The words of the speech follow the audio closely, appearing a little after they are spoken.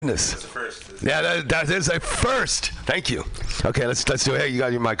That's a first. Yeah, that is a first. Thank you. Okay, let's do it. Hey, you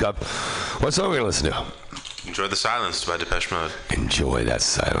got your mic up. What song are we going to listen to? Enjoy the Silence by Depeche Mode. Enjoy that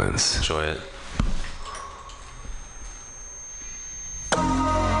silence. Enjoy it.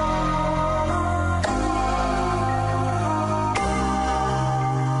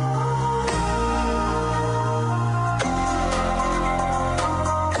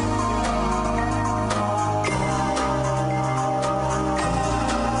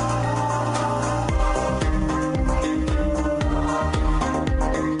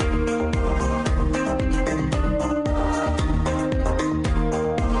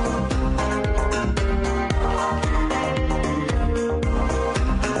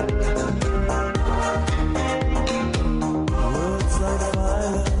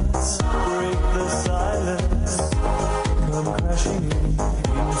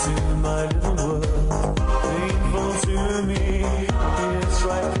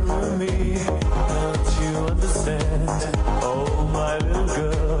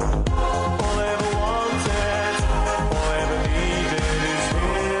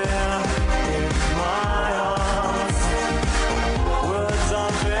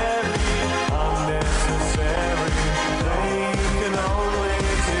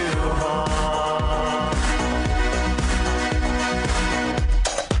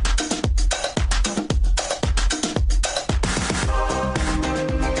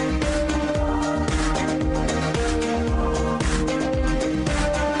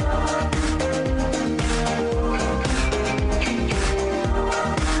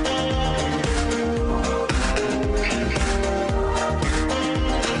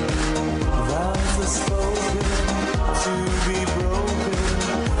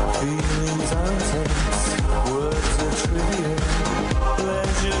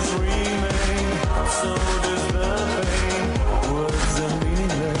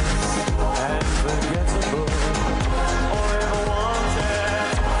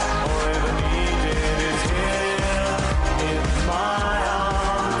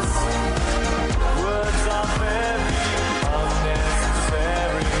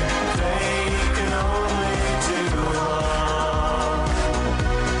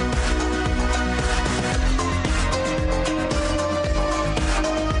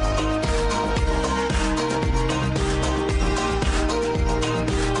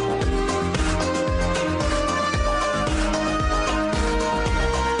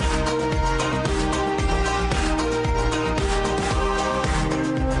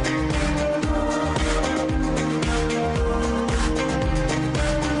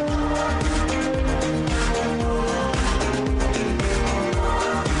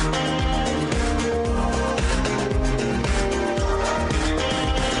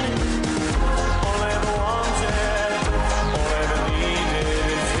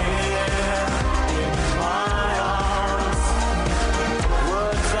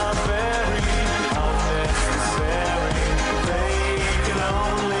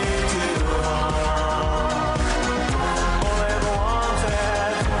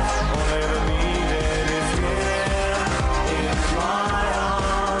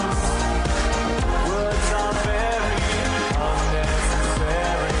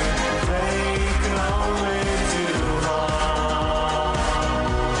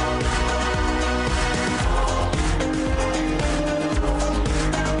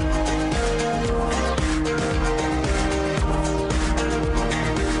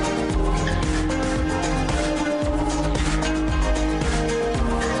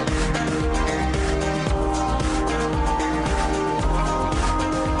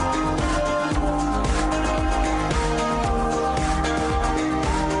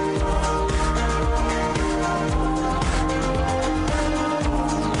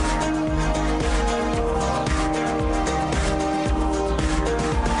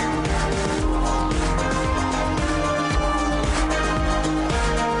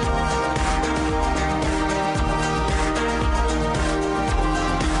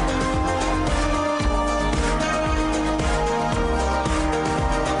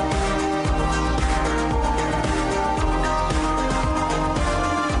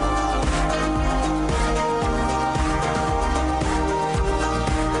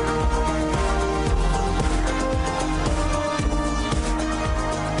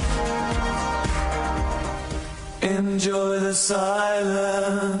 Enjoy the silence.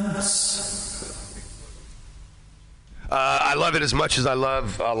 I love it as much as I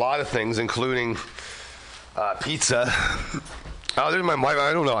love a lot of things, including pizza. Oh, there's my wife.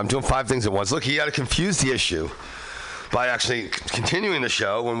 I don't know. I'm doing 5 things at once. Look, you got to confuse the issue. by actually continuing the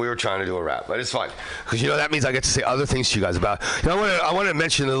show when we were trying to do a rap. But it's fine because that means I get to say other things to you guys about. I want to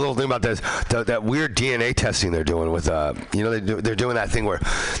mention a little thing about this that weird DNA testing they're doing with they're doing that thing where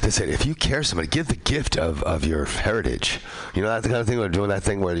they said if you care somebody, give the gift of your heritage. That's the kind of thing they're doing. That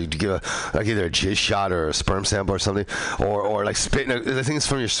thing where you give either a jizz shot or a sperm sample or something, or like spit. I think it's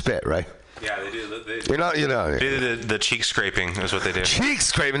from your spit, right? Yeah, they do. They do the cheek scraping is what they do. Cheek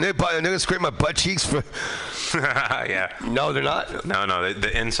scraping? They're going to scrape my butt cheeks for... Yeah. No, they're not? No.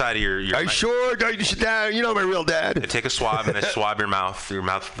 The inside of your... Are you sure? You know my real dad. They take a swab and they swab your mouth.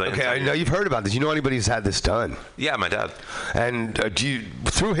 Okay, I know you've heard about this. You know anybody who's had this done? Yeah, my dad. And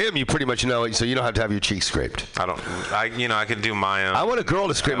through him, you pretty much know, so you don't have to have your cheek scraped. I could do my own... I want a girl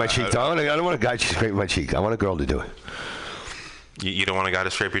to scrape my cheek, though. I don't want a guy to scrape my cheek. I want a girl to do it. You don't want a guy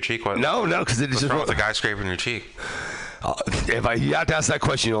to scrape your cheek? What? No, because what's wrong with a guy scraping your cheek? You have to ask that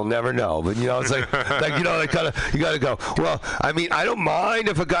question, you'll never know. But it's like you got to go. Well, I mean, I don't mind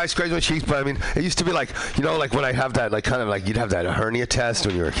if a guy scrapes my cheeks, but I mean, it used to be like like when I have that, like kind of like you'd have that hernia test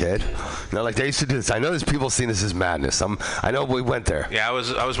when you were a kid. Like they used to do this. I know there's people seeing this as madness. I know we went there. Yeah, I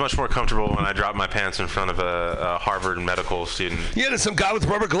was much more comfortable when I dropped my pants in front of a Harvard medical student. Yeah, there's some guy with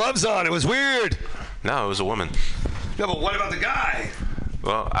rubber gloves on. It was weird. No, it was a woman. No, but what about the guy?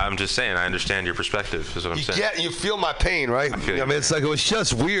 Well, I'm just saying, I understand your perspective, is what I'm saying. You feel my pain, right? I mean, it's like, it was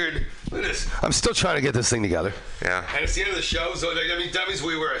just weird. Look at this. I'm still trying to get this thing together. Yeah. And it's the end of the show, so that means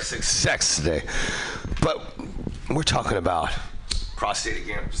we were at sex today. But we're talking about prostate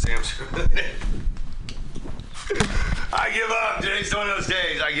exams. I give up. Today's one of those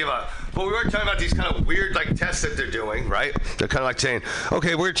days. I give up. But we were talking about these kind of weird tests that they're doing, right? They're kind of like saying,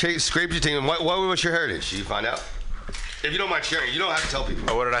 okay, we're going to scrape your thing. What's your heritage? Did you find out? If you don't mind sharing, you don't have to tell people.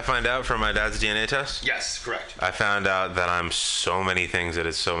 Oh, what did I find out from my dad's DNA test? Yes, correct. I found out that I'm so many things that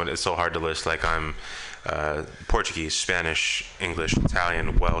it's so hard to list. Like I'm Portuguese, Spanish, English,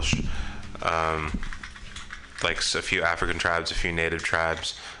 Italian, Welsh, like a few African tribes, a few native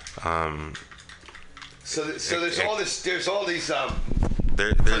tribes. So there's all this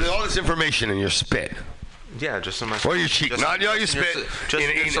information in your spit. Yeah, just so much. Or your cheek, not your spit. Just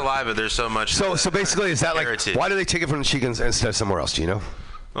in your saliva, there's so much. So basically, is that heritage. Why do they take it from the cheek instead of somewhere else? Do you know?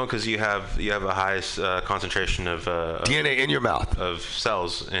 Well, because you have a highest concentration of DNA in your mouth, of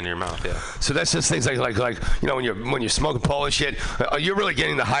cells in your mouth. Yeah. So that's just things like when you're smoking pole and shit, you're really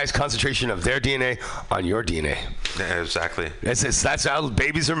getting the highest concentration of their DNA on your DNA. Yeah, exactly. That's how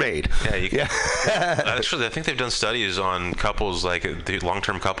babies are made. Yeah. Actually, I think they've done studies on couples, like the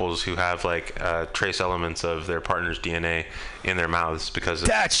long-term couples who have trace elements of their partner's DNA in their mouths because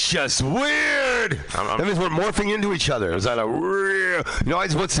that's just weird. That means we're morphing into each other. Is that a real?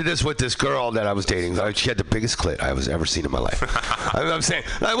 What's this with this girl that I was dating? She had the biggest clit I was ever seen in my life. I'm saying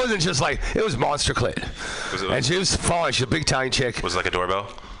it wasn't just it was monster clit. And she was falling. She's a big Italian chick. Was it like a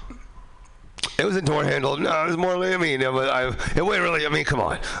doorbell? It was a door handle. No, it was more. It wasn't really. I mean, come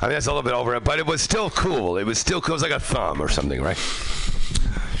on. I mean, that's a little bit over it, but it was still cool. It was like a thumb or something, right?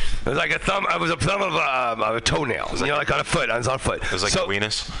 It was like a thumb. It was a thumb of a toenail. Like on a foot. I was on a foot. It was like your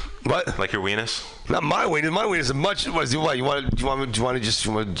weenus. What? Like your weenus? Not my weenus. My weenus is much. What? You want to just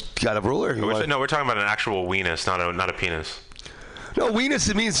got a ruler? No, we're talking about an actual weenus, not a penis. No,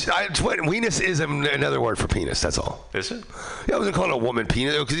 weenus means weenus is another word for penis. That's all. Is it? Yeah, I wasn't calling a woman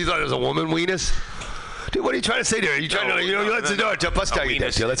penis because you thought it was a woman weenus. Dude, what are you trying to say there? Are you trying to let's do it. Bust out your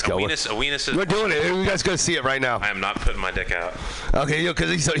dick. Let's go. A weenus is. We're doing it. You guys gonna see it right now. I am not putting my dick out. Okay, because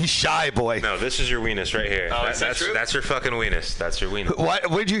he's shy, boy. No, this is your weenus right here. Oh, that's true? That's your fucking weenus. That's your weenus.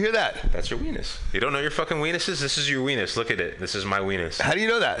 Where'd you hear that? That's your weenus. You don't know your fucking weenuses? This is your weenus. Look at it. This is my weenus. How do you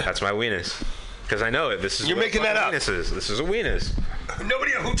know that? That's my weenus. Because I know it. This is You're making that up. Weenus is. This is a weenus.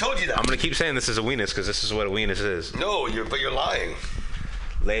 Nobody. Who told you that? I'm gonna keep saying this is a weenus because this is what a weenus is. No, but you're lying.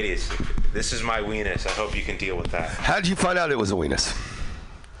 Ladies, this is my weenus. I hope you can deal with that. How did you find out it was a weenus?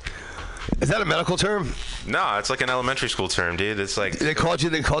 Is that a medical term? No, it's like an elementary school term, dude. It's like they called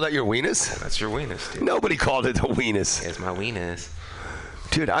that your weenus? That's your weenus, dude. Nobody called it a weenus. It's my weenus.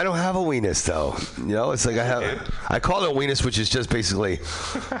 Dude, I don't have a weenus though. It's like I call it a weenus, which is just basically.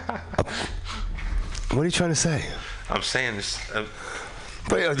 What are you trying to say? I'm saying this.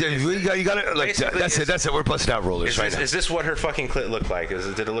 But you got it. That's it. We're busting out rulers right now. Is this what her fucking clit looked like?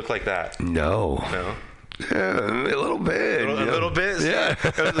 Did it look like that? No. Yeah, a little bit. A little bit? Yeah.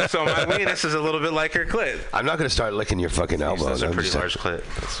 So my weenus is a little bit like her clit. I'm not going to start licking your fucking elbow. That's a pretty large clit.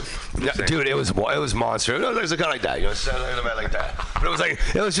 Dude, it was monster. It was kind of like that. Like that. But it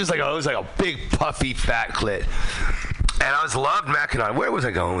was like a big, puffy, fat clit. And I loved macking on. Where was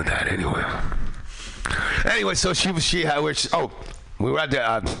I going with that anyway? Anyway, so we were at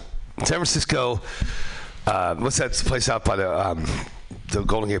San Francisco what's that place out by the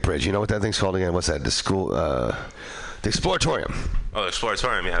Golden Gate Bridge? You know what that thing's called again? What's that? The school, the Exploratorium. Oh, the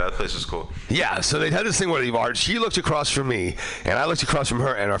Exploratorium, yeah, that place is cool. Yeah, so they had this thing where she looked across from me, and I looked across from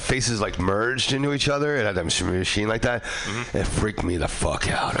her, and our faces like merged into each other. It had that machine like that. Mm-hmm. It freaked me the fuck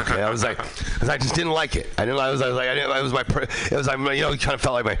out. Okay, I was like, because I just didn't like it. I didn't. I was like, it was my. It was like, you know, it kind of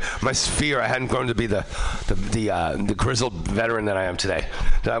felt like my sphere. I hadn't grown to be the grizzled veteran that I am today.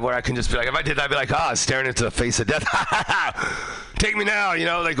 Where I can just be like, if I did, I'd be like, staring into the face of death. Take me now, you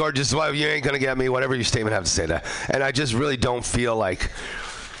know, like, or just, well, you ain't gonna get me, whatever your statement have to say that. And I just really don't feel like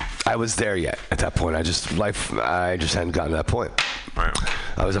I was there yet at that point. I just hadn't gotten to that point. Right.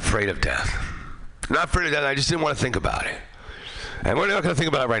 I was afraid of death. Not afraid of death, I just didn't want to think about it. And we're not going to think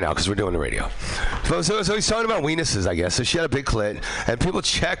about it right now because we're doing the radio. So he's talking about weenuses, I guess. So she had a big clit, and people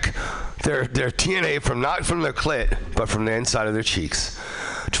check their TNA not from their clit, but from the inside of their cheeks.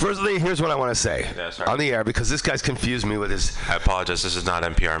 Firstly, here's what I want to say on the air, because this guy's confused me with his... I apologize, this is not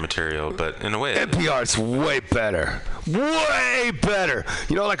NPR material, but in a way... NPR's way better. Way better.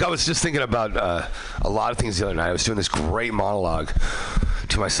 You know, like I was just thinking about a lot of things the other night. I was doing this great monologue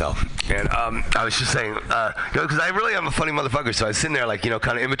to myself, and I was just saying, because I really am a funny motherfucker, so I was sitting there, like, you know,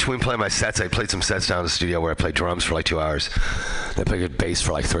 kind of in between playing my sets. I played some sets down in the studio where I played drums for like 2 hours. Then I played bass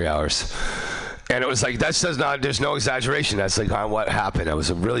for like 3 hours. And it was like, there's no exaggeration. That's like what happened. I was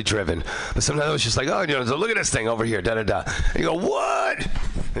really driven. But sometimes I was just like, oh, you know, so look at this thing over here, da-da-da. And you go, what?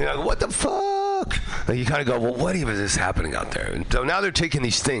 And you're like, what the fuck? And you kind of go, well, what even is happening out there? And so now they're taking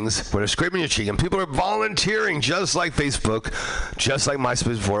these things where they're scraping your cheek, and people are volunteering, just like Facebook, just like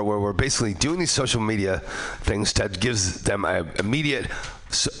MySpace before, where we're basically doing these social media things that gives them an immediate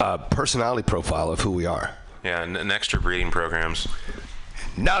personality profile of who we are. Yeah, and extra breeding programs.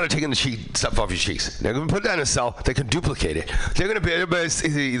 Now they're taking the stuff off your cheeks. They're going to put that in a cell. They can duplicate it. They're going to be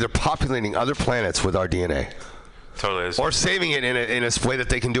either populating other planets with our DNA. Totally is. Or saving it in a way that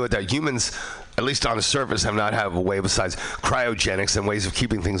they can do it that humans, at least on the surface, have not have a way besides cryogenics and ways of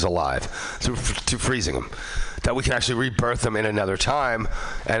keeping things alive through freezing them. That we can actually rebirth them in another time,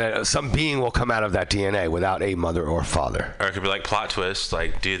 and some being will come out of that DNA without a mother or father. Or it could be like plot twist,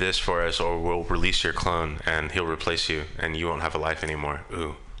 like do this for us, or we'll release your clone, and he'll replace you, and you won't have a life anymore.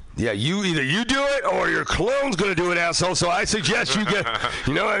 Ooh. Yeah, either you do it or your clone's gonna do it, asshole. So I suggest you get,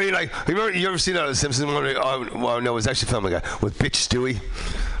 you know what I mean? Like, you ever seen The Simpsons one? Well, no, it was actually filmed with Bitch Stewie.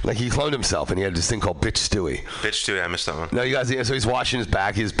 Like, he cloned himself, and he had this thing called Bitch Stewie. Bitch Stewie, I missed that one. No, you guys, so he's washing his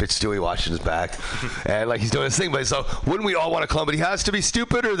back. He's Bitch Stewie washing his back. And, like, he's doing his thing. But so, wouldn't we all want to clone? But he has to be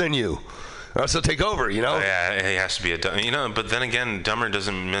stupider than you. Or else he'll take over, you know? Yeah, he has to be but then again, dumber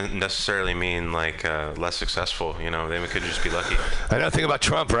doesn't necessarily mean, like, less successful. You know, they could just be lucky. I know, think about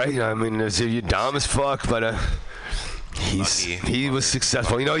Trump, right? You know, I mean, you're dumb as fuck, but... He was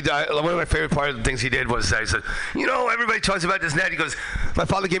successful. You know, one of my favorite part of the things he did was he said, you know, everybody talks about this net. He goes, my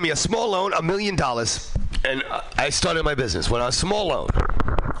father gave me a small loan, $1 million, and I started my business. When I was a small loan.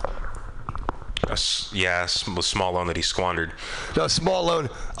 A small loan that he squandered. No, small loan,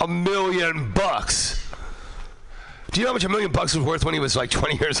 $1 million. Do you know how much $1 million was worth when he was like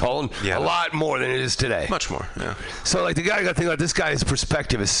 20 years old? Yeah. A lot more than it is today. Much more, yeah. So, like, the guy got to think about this guy's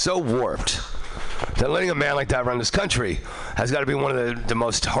perspective is so warped that letting a man like that run this country has got to be one of the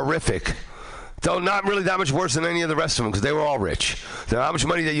most horrific, though not really that much worse than any of the rest of them, because they were all rich. How much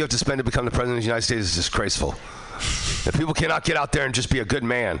money that you have to spend to become the president of the United States is disgraceful. If people cannot get out there and just be a good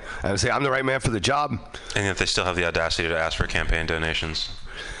man and say, I'm the right man for the job. And yet they still have the audacity to ask for campaign donations.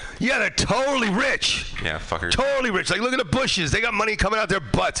 Yeah, they're totally rich. Yeah, fuckers. Totally rich. Like, look at the Bushes. They got money coming out their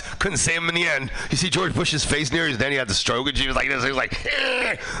butts. Couldn't save them in the end. You see George Bush's face near his, then he had the stroke, and he was like this. He was like,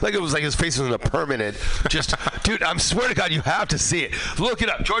 eh. Like it was like his face was in a permanent. Just, dude, I swear to God, you have to see it. Look it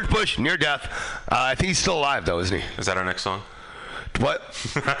up. George Bush, near death. I think he's still alive, though, isn't he? Is that our next song? What?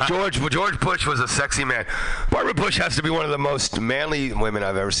 George Bush was a sexy man. Barbara Bush has to be one of the most manly women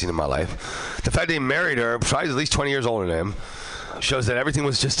I've ever seen in my life. The fact that he married her, probably at least 20 years older than him, shows that everything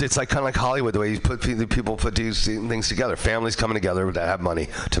was just, it's like kind of like Hollywood, the way people put these things together. Families coming together that have money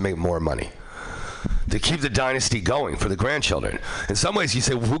to make more money. To keep the dynasty going for the grandchildren. In some ways, you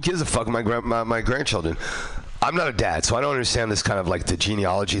say, well, who gives a fuck my grandchildren? I'm not a dad, so I don't understand this kind of like the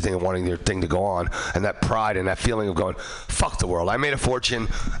genealogy thing and wanting their thing to go on, and that pride and that feeling of going, fuck the world. I made a fortune,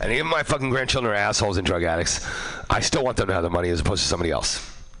 and even my fucking grandchildren are assholes and drug addicts. I still want them to have the money as opposed to somebody else.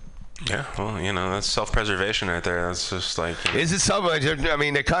 Yeah, well, you know, that's self-preservation right there. That's just like... You know. Is it something? I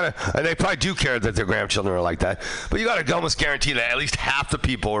mean, they kind of... And they probably do care that their grandchildren are like that. But you got to almost guarantee that at least half the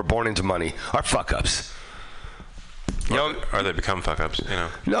people who are born into money are fuck-ups. You know, or they become fuck-ups, you know.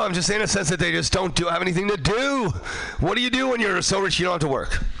 No, I'm just saying in a sense that they just don't have anything to do. What do you do when you're so rich you don't have to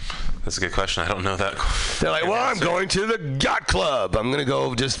work? That's a good question. I don't know that. They're like, well, I'm going to the yacht club. I'm gonna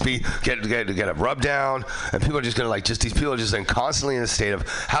go just get a rub down, and people are just gonna these people are just constantly in a state of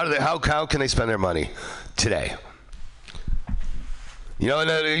how can they spend their money today? You know,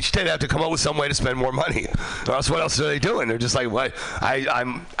 and each day they have to come up with some way to spend more money, or else what else are they doing? They're just like, what?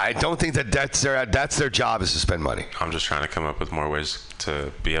 I don't think that's their job is to spend money. I'm just trying to come up with more ways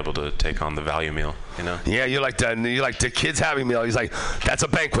to be able to take on the value meal, you know? Yeah, you're like the kids having meal. He's like, that's a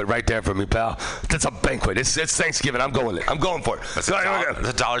banquet right there for me, pal. That's a banquet. It's Thanksgiving. I'm going for it. That's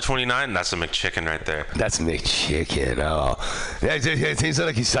 $1.29. That's a McChicken right there. That's McChicken. Oh, yeah,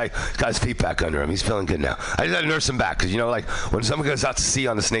 he's like got his feet back under him. He's feeling good now. I just had to nurse him back because when someone goes out to sea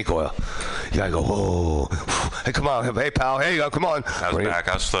on the snake oil, you gotta go, whoa, hey, come on, hey pal, hey, come on. I was back.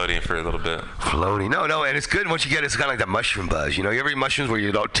 I was floating for a little bit. Floating? No, and it's good once you get it. It's kind of like that mushroom buzz. You know, you ever eat mushrooms where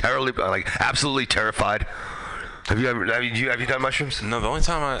you're absolutely terrified? Have you done mushrooms? No, the only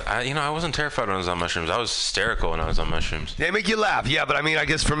time I wasn't terrified when I was on mushrooms. I was hysterical when I was on mushrooms. They make you laugh, yeah, but I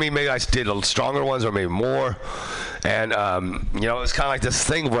guess for me, maybe I did stronger ones or maybe more, and it's kind of like this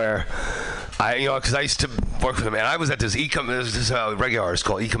thing where because I used to work with them, and I was at this reggae artist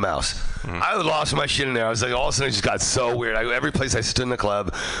called Eka Mouse. Mm-hmm. I lost my shit in there. I was like, all of a sudden, it just got so weird. Every place I stood in the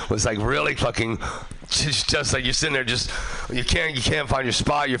club was like really fucking, just like you're sitting there, just you can't find your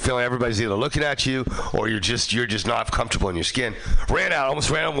spot. You're feeling everybody's either looking at you or you're just not comfortable in your skin.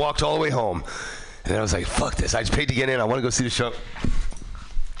 Almost ran out, walked all the way home, and then I was like, fuck this. I just paid to get in. I want to go see the show,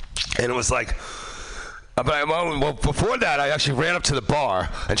 and it was like. But before that, I actually ran up to the bar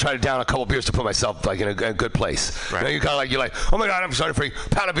and tried to down a couple beers to put myself in a good place. Right. You're kind of you're like, oh my God, I'm starting to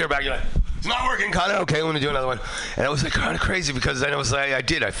pound a beer back. You're like, it's not working, kind of. Okay, I'm gonna do another one. And it was kind of crazy because then it was I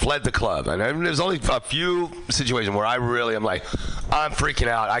fled the club, and there's only a few situations where I'm freaking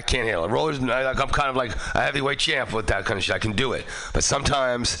out. I can't handle it. Rollers, I'm kind of like a heavyweight champ with that kind of shit. I can do it, but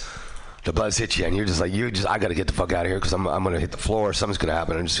sometimes the buzz hits you, and you're just like, I got to get the fuck out of here because I'm going to hit the floor. Something's going to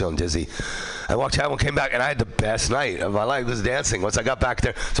happen. I'm just feeling dizzy. I walked out and came back, and I had the best night of my life. It was dancing once I got back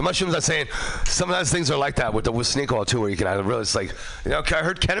there. So mushrooms, I'm saying, sometimes things are like that with snake oil, too, where you can really, it's like, I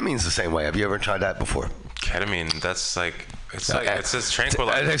heard ketamine's the same way. Have you ever tried that before? Ketamine, that's it's this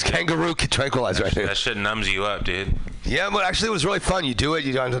tranquilizer. It's kangaroo tranquilizer right here. That shit numbs you up, dude. Yeah, but actually it was really fun. You do it,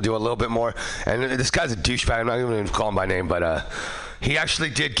 you don't have to do a little bit more. And this guy's a douchebag. I'm not even going to call him by name, but he actually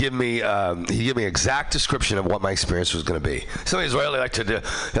did give me exact description of what my experience was going to be. Some Israeli like to do.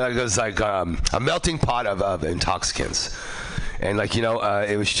 It was like a melting pot of intoxicants. And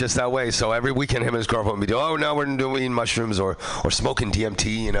it was just that way. So every weekend, him and his girlfriend would be doing, now we're eating mushrooms or smoking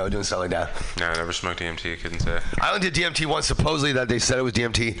DMT, doing stuff like that. No, I never smoked DMT. Couldn't say. I only did DMT once. Supposedly that they said it was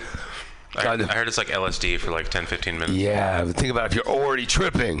DMT. I heard it's like LSD for 10-15 minutes. Yeah, think about it, if you're already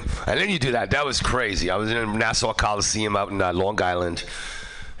tripping, and then you do that. That was crazy. I was in Nassau Coliseum out in Long Island,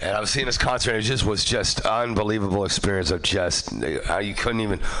 and I was seeing this concert, and it was just unbelievable experience of just you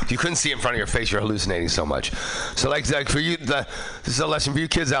couldn't see in front of your face. You're hallucinating so much. So like for you, this is a lesson for you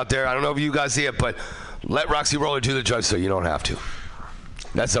kids out there. I don't know if you guys see it, but let Roxy Roller do the drugs so you don't have to.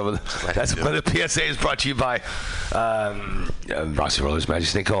 That's what the PSA is brought to you by Roxy Roller's Magic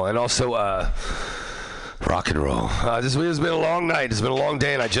Snake Oil and also rock and roll. This has been a long night. It's been a long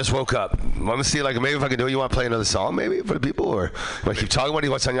day, and I just woke up. I'm going to see maybe if I can do it. You want to play another song maybe for the people? Or you want to keep talking about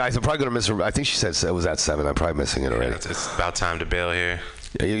what's on your eyes? I'm probably going to miss her. I think she said it was at 7. I'm probably missing it already. It's about time to bail here.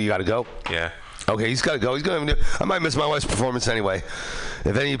 Yeah, you got to go? Yeah. Okay, he's got to go. I might miss my wife's performance anyway.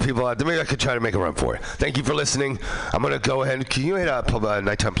 If any people out there, maybe I could try to make a run for it. Thank you for listening. I'm going to go ahead. Can you hit a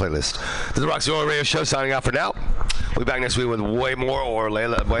nighttime playlist? This is the Roxy Roller Radio Show signing out for now. We'll be back next week with way more or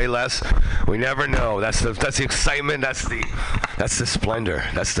way less. We never know. That's the excitement. That's the splendor.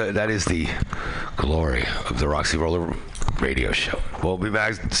 That is the glory of the Roxy Roller Radio Show. We'll be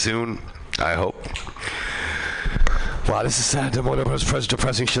back soon, I hope. Wow, this is sad. One of the most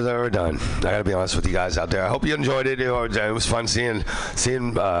depressing shit I've ever done. I gotta be honest with you guys out there. I hope you enjoyed it. It was fun seeing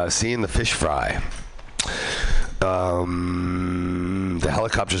the fish fry. The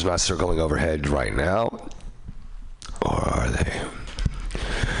helicopter's not circling overhead right now, or are they?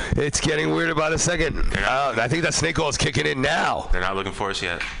 It's getting weirder by the second. I think that snake oil is kicking in now. They're not looking for us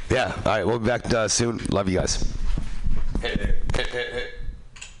yet. Yeah. All right, we'll be back soon. Love you guys. Hit. Get it.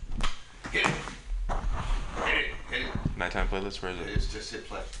 Nighttime playlist, where is it? It's just hit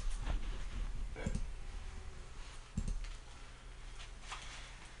play. Yeah.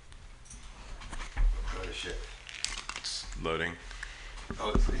 What the shit? It's loading.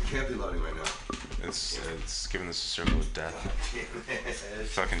 Oh, it can't be loading right now. It's giving us a circle of death.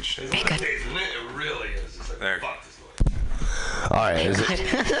 Fucking shit. It really is. It's like, there. fuck this noise. All right.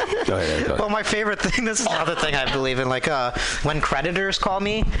 Go ahead. Well, my favorite thing, this is another thing I believe in, like when creditors call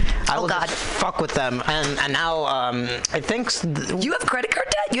me, I will just fuck with them. And now I think... You have credit card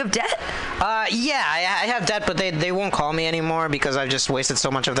debt? You have debt? Yeah, I have debt, but they won't call me anymore because I've just wasted so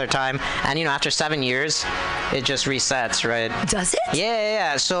much of their time. And, after 7 years, it just resets, right? Does it?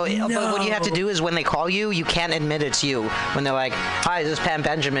 Yeah. So but what you have to do is when they call you, you can't admit it's you. When they're like, hi, this is Pam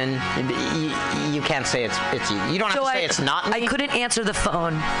Benjamin, you can't say it's you. You don't have to say it's not me. I couldn't answer the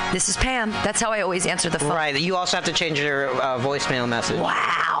phone. This is Pam. That's how I always answer the phone. Right. You also have to change your voicemail message.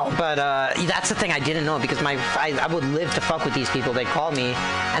 Wow. But that's the thing I didn't know because I would live to fuck with these people. They call me,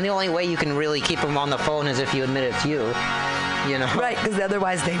 and the only way you can really keep them on the phone is if you admit it's you. Right, because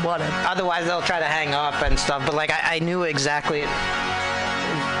otherwise they want it. Otherwise they'll try to hang up and stuff. But like I knew exactly.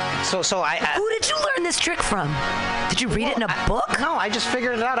 So I Who did you learn this trick from? Did you read it in a book? No, I just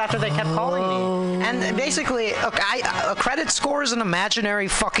figured it out after they kept calling me. And basically, a credit score is an imaginary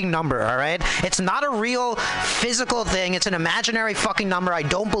fucking number, all right? It's not a real physical thing. It's an imaginary fucking number. I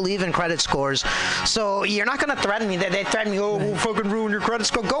don't believe in credit scores. So you're not going to threaten me. They threaten me, we'll fucking ruin your credit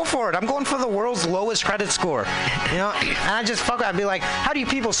score. Go for it. I'm going for the world's lowest credit score. And I just I'd be like, how do you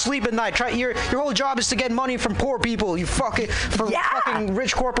people sleep at night? Your whole job is to get money from poor people. You fucking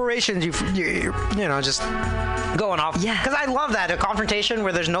rich corporations. You just going off. Yeah. Because I love that, a confrontation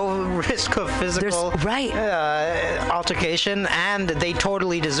where there's no risk of physical altercation, and they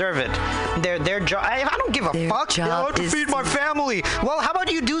totally deserve it. Their job. I don't give a fuck. I have to feed my family. Well, how about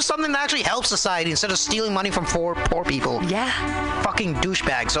you do something that actually helps society instead of stealing money from poor people? Yeah. Fucking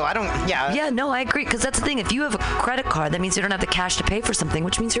douchebag. So I don't. Yeah. Yeah. No, I agree. Because that's the thing. If you have a credit card, that means you don't have the cash to pay for something,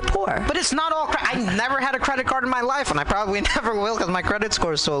 which means you're poor. But it's not all. I never had a credit card in my life, and I probably never will because my credit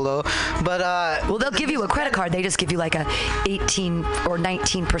score is so low. But well, they'll give you a credit card. They just give you like a 18 or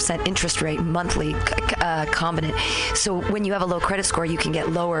 19% interest rate monthly covenant. So when you have a low credit score, you can get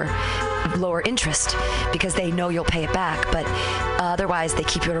lower interest because they know you'll pay it back. But otherwise, they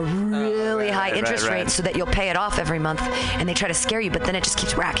keep you at a really high interest rate so that you'll pay it off every month, and they try to scare you. But then it just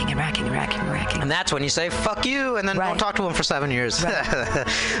keeps racking and racking and racking and racking. And that's when you say "fuck you," and then don't talk to them for 7 years.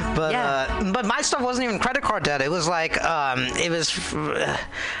 Right. But my stuff wasn't even credit card debt. It was like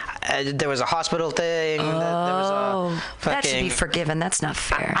there was a hospital thing. There was a that should be forgiven. That's not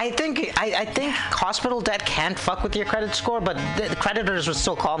fair. I think hospital debt can't fuck with your credit score, but the creditors would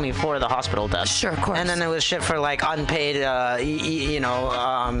still call me for the hospital debt. Sure, of course. And then there was shit for like unpaid,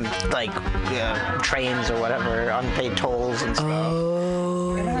 trains or whatever, unpaid tolls and stuff.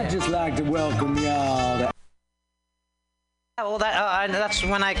 Oh. And I'd just like to welcome y'all to... Well, that's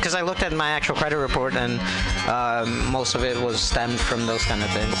when because I looked at my actual credit report, and most of it was stemmed from those kind of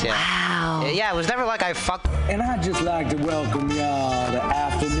things. Yeah. Wow. Yeah, it was never like I fucked. And I'd just like to welcome y'all to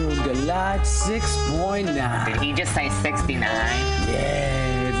Afternoon Delight 6.9. Did he just say 69?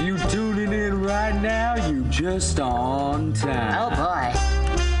 Yeah, if you tuning in right now, you just on time. Oh, boy.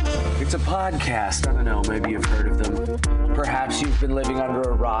 It's a podcast. I don't know, maybe you've heard of them. Perhaps you've been living under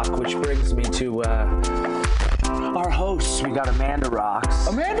a rock, which brings me to our hosts. We got Amanda Rocks.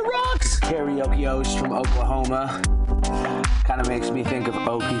 Amanda Rocks! Karaoke host from Oklahoma. Kind of makes me think of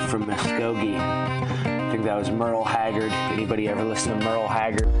Okie from Muskogee. I think that was Merle Haggard. Anybody ever listen to Merle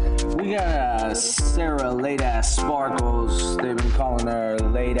Haggard? We got Sarah Late Ass Sparkles. They've been calling her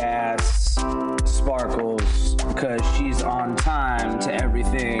Late Ass Sparkles because she's on time to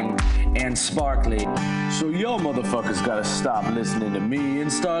everything and sparkly. So y'all motherfuckers gotta stop listening to me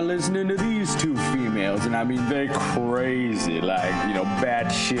and start listening to these two females. And I mean, they crazy, like, bad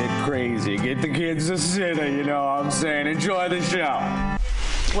shit crazy. Get the kids to center, you know what I'm saying? Enjoy the show.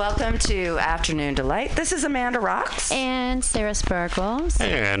 Welcome to Afternoon Delight. This is Amanda Rocks. And Sarah Sparkles.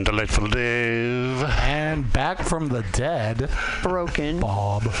 And Delightful Dave. And back from the dead, Broken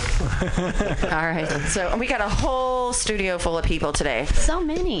Bob. All right. So we got a whole studio full of people today. So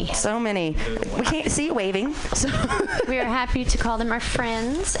many. We can't see you waving. So we are happy to call them our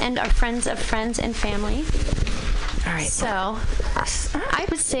friends and our friends of friends and family. All right. So I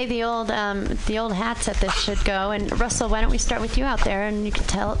would say the old hats at this should go. And Russell, why don't we start with you out there, and you can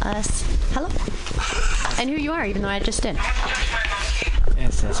tell us hello and who you are, even though I just did.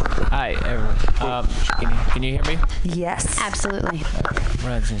 Yes. Hi, everyone. Can you hear me? Yes. Absolutely.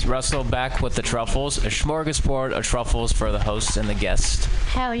 Russell back with the truffles. A smorgasbord of truffles for the host and the guest.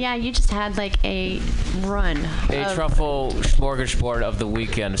 Hell yeah, you just had like a run. A truffle smorgasbord of the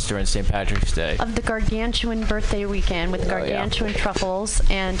weekend during St. Patrick's Day. Of the gargantuan birthday weekend with gargantuan truffles.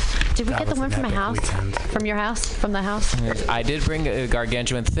 And did we get the one from a house? Weekend. From your house? From the house? I did bring a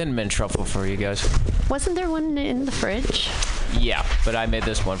gargantuan thin mint truffle for you guys. Wasn't there one in the fridge? Yeah, but I made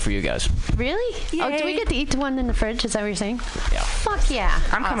this one for you guys. Really? Yay. Oh, do we get to eat the one in the fridge? Is that what you're saying? Yeah. Fuck yeah.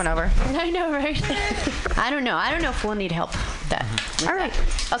 I'm coming over. I know, right? I don't know if we'll need help with that. All right.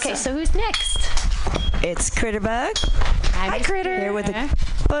 Okay, so who's next? It's Critterbug. Hi, Critter. Here with a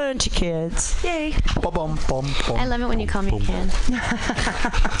bunch of kids. Yay. I love it when you call me Ken.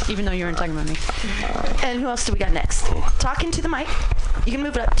 Even though you weren't talking about me. And who else do we got next? Talking to the mic. You can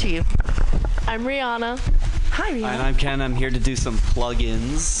move it up to you. I'm Rihanna. Hi, Rihanna. And I'm Ken. I'm here to do some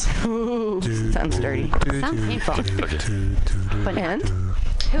plugins. Ooh, sounds dirty. Sounds painful. But And?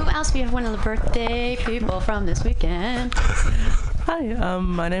 who else? We have one of the birthday people from this weekend. Hi,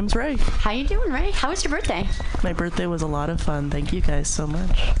 my name's Ray. How you doing, Ray? How was your birthday? My birthday was a lot of fun. Thank you guys so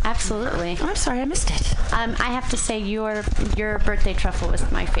much. Absolutely. I'm sorry, I missed it. I have to say your birthday truffle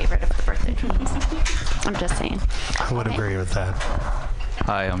was my favorite of the birthday truffles. I'm just saying. I would agree with that.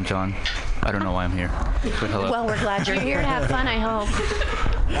 Hi, I'm John. I don't know why I'm here. But hello. Well, we're glad you're here to have fun, I hope.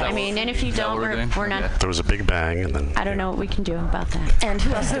 I mean, and if you don't, we're not. There was a big bang, and then. I don't know what we can do about that. And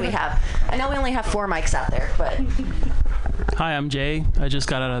who else do we have? I know we only have 4 mics out there, but. Hi, I'm Jay. I just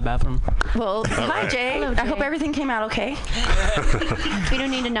got out of the bathroom. Well, hi, Jay. Hello, Jay. I hope everything came out okay. We don't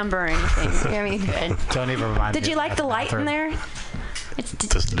need a number or anything. I mean, good. Don't even remind me. Did you like the light in there?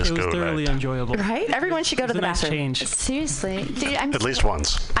 It was thoroughly enjoyable. Right? Everyone should go to the nice bathroom. Change. Seriously. Dude, At least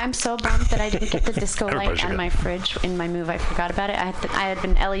once. I'm so bummed that I didn't get the disco Everybody light should on go. my fridge in my move. I forgot about it. I had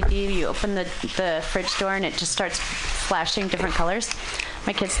been LED. You open the fridge door and it just starts flashing different colors.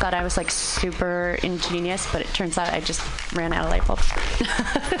 My kids thought I was like super ingenious, but it turns out I just ran out of light bulbs.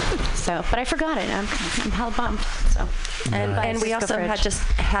 But I forgot it. I'm hell bummed. So. And we also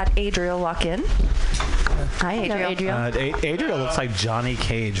had Adriel walk in. Hi, Adriel. Adriel looks like Johnny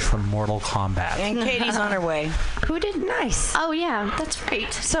Cage from Mortal Kombat. And Katie's on her way. Who did? Nice. Oh yeah, that's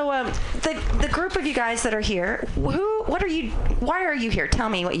great. So the group of you guys that are here, why are you here? Tell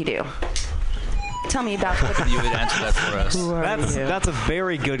me what you do. Tell me about what you would answer that for us. That's a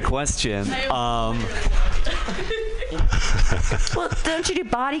very good question. Well, don't you do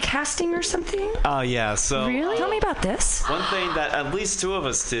body casting or something? Yeah, so... Really? Tell me about this. One thing that at least 2 of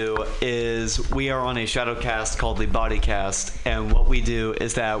us do is we are on a shadow cast called the Body Cast, and what we do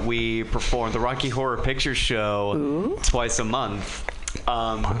is that we perform the Rocky Horror Picture Show twice a month.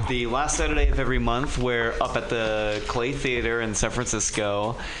 The last Saturday of every month, we're up at the Clay Theater in San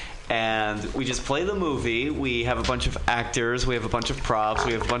Francisco, and we just play the movie. We have a bunch of actors, we have a bunch of props,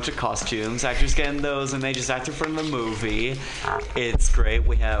 we have a bunch of costumes. Actors get in those and they just act in front of the movie. It's great.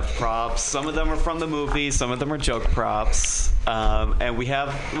 We have props. Some of them are from the movie, some of them are joke props. And we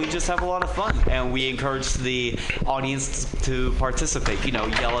just have a lot of fun. And we encourage the audience to participate. You know,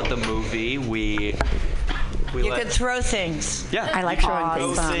 yell at the movie. You could throw things. Yeah, I like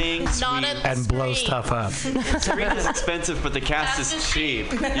throwing things. Not at the And blow stuff up. Screen is expensive, but the cast is cheap.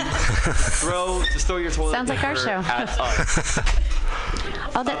 Just throw your toilet Sounds like our paper show. at us.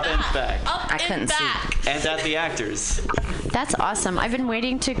 Oh, Up and back. I couldn't see. And at the actors. That's awesome. I've been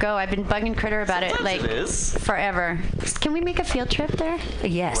waiting to go. I've been bugging Critter about it like it is. forever. Can we make a field trip there?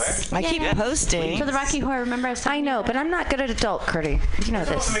 Yes. I keep posting. For the Rocky Horror, remember I was I know, but I'm not good at adult critter. You know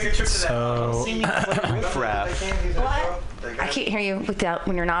this. So, I can't hear you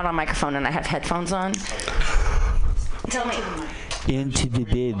when you're not on microphone and I have headphones on. Tell me. Into the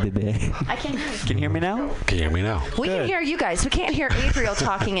bed, baby. I can't hear you. Can you hear me now? Can you hear me now? We can hear you guys. We can't hear Adriel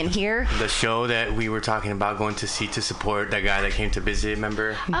talking in here. The show that we were talking about going to see to support that guy that came to visit,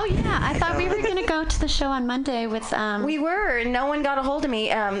 remember? Oh yeah, I thought we were gonna go to the show on Monday with. We were, and no one got a hold of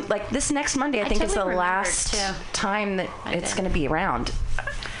me. Like this next Monday, I think is the totally last time that it's going to be around.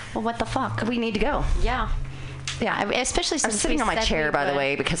 Well, what the fuck? We need to go. Yeah. Yeah, especially since I'm sitting on my chair, by the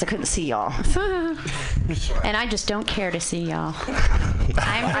way, because I couldn't see y'all. And I just don't care to see y'all.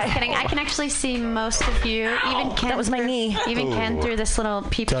 I'm just kidding. I can actually see most of you. Even Ken. That was my knee. Even Ken through this little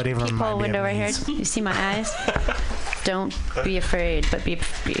peephole window right here. You see my eyes? Don't be afraid, but be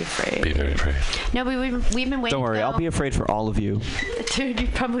afraid. Be very afraid. No, we've been waiting. Don't worry, I'll be afraid for all of you. Dude, you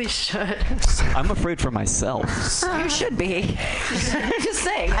probably should. I'm afraid for myself. You should be. Just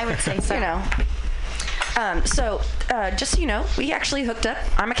saying. I would say so. You know. So, just so you know, we actually hooked up.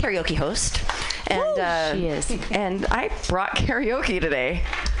 I'm a karaoke host. And, she is. And I brought karaoke today.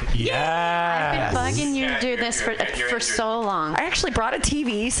 Yeah. I've been bugging you to do this for so long. I actually brought a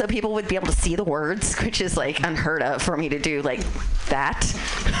TV so people would be able to see the words, which is like unheard of for me to do like that.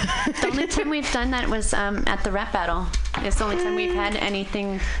 The only time we've done that was at the rap battle. It's the only time we've had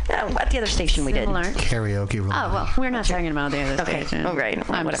anything. No, at the other station we did. Karaoke. Oh, well, we're not talking about the other Okay. station. Oh, right.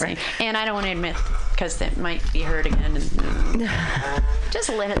 I'm Whatever. just saying. And I don't want to admit, because it might be heard again. And just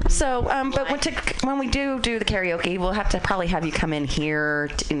let it. So, but when we do the karaoke, we'll have to probably have you come in here,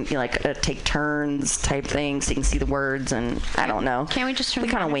 take turns type thing, so you can see the words, and I don't know. Can't we just turn? We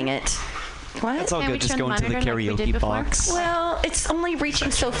kind of wing it. What? That's all Can't we good. Just turn go the into the monitor like we did karaoke before? box. Well, it's only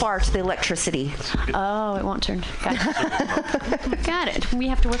reaching so far to the electricity. Oh, it won't turn. Got it. Got it. We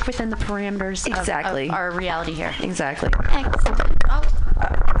have to work within the parameters Exactly. of our reality here. Exactly. Excellent. Oh,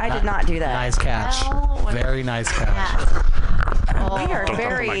 I did not do that. Nice catch. Very nice catch. We are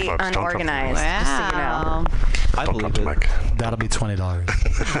very unorganized. Just so you know. I believe it. That'll be $20.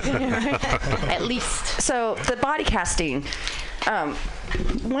 At least. So the body casting.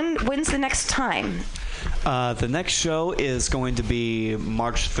 When's the next time? The next show is going to be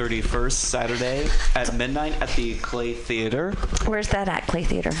March 31st, Saturday at midnight at the Clay Theater. Where's that at, Clay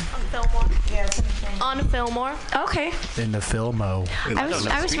Theater? Fillmore. Yeah, on Fillmore. Okay. In the Filmo. I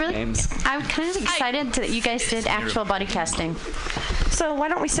was kind of excited that you guys did actual body casting. So why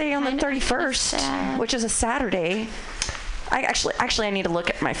don't we say on the 31st, which is a Saturday? I actually I need to look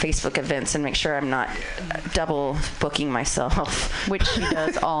at my Facebook events and make sure I'm not double booking myself, which she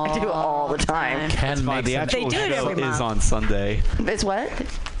does all. I do it all the time. The actual show is on Sunday. Is what?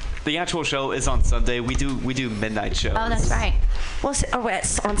 The actual show is on Sunday. We do midnight shows. Oh, that's right. Well,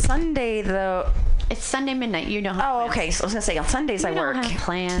 it's on Sunday though. It's Sunday midnight. You don't have Oh, plans. okay. So I was gonna say on Sundays I work. You don't have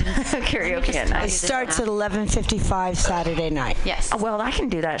plans. Karaoke at night. It starts at 11:55 Saturday night. Yes. Well, I can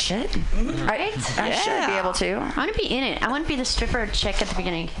do that shit. Right? I should be able to. I want to be in it. I want to be the stripper chick at the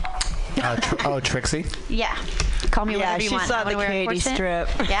beginning. Trixie? Yeah. Call me whatever you she want. saw I wanna the wear a Katie corset.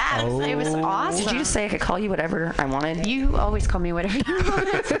 strip. Yeah, it was awesome. Did you just say I could call you whatever I wanted? You always call me whatever you want.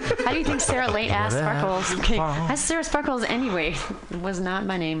 How do you think Sarah Late asked Sparkles? Okay. Asked Sarah Sparkles anyway. It was not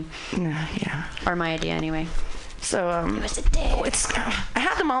my name. Yeah. Or my idea anyway. So I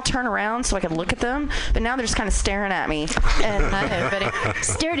had them all turn around so I could look at them, but now they're just kind of staring at me, and everybody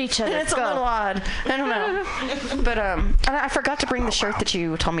stare at each other. It's a little odd. I don't know, but and I forgot to bring the shirt that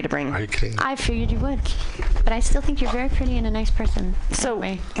you told me to bring. Are you kidding? I figured you would, but I still think you're very pretty and a nice person. So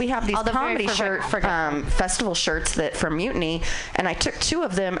we have these Although comedy very shirt festival shirts that from Mutiny, and I took 2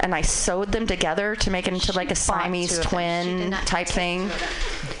 of them and I sewed them together to make it into like a Siamese twin type thing.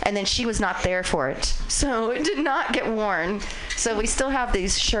 And then she was not there for it, so it did not get worn. So we still have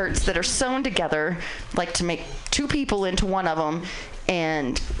these shirts that are sewn together, like to make 2 people into one of them.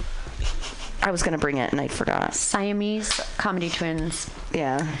 And I was gonna bring it, and I forgot. Siamese comedy twins.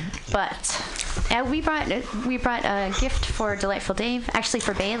 Yeah. But we brought a gift for Delightful Dave, actually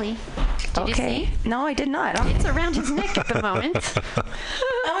for Bailey. Did you see? No, I did not. It's around his neck at the moment.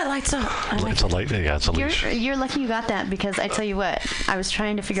 Oh, it lights up. It's a light. Yeah, it's a leash. You're lucky you got that, because I tell you what, I was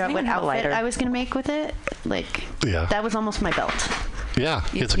trying to figure out what outfit I was gonna make with it. Like, that was almost my belt. Yeah,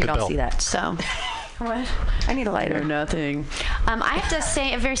 it's a good don't belt. see that. So. What? I need a lighter. Nothing. I have to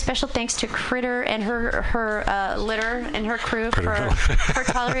say a very special thanks to Critter and her litter and her crew for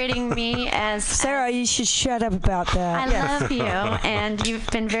tolerating me as Sarah. You should shut up about that. I love you, and you've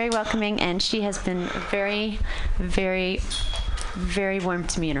been very welcoming, and she has been very, very, very warm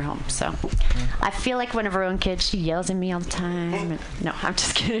to me in her home. So I feel like one of her own kids. She yells at me all the time. No, I'm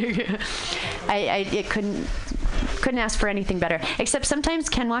just kidding. I couldn't ask for anything better. Except sometimes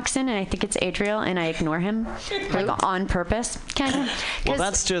Ken walks in and I think it's Adriel and I ignore him, like on purpose. Ken. Well,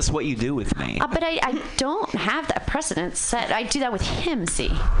 that's just what you do with me. But I don't have that precedent set. I do that with him,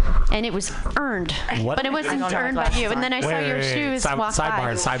 see, and it was earned. But it wasn't earned by you. And then I saw your shoes walk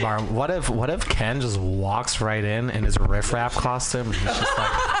by. Sidebar. What if Ken just walks right in his riffraff costume? And he's just like.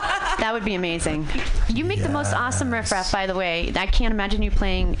 That would be amazing. You make the most awesome riffraff, by the way. I can't imagine you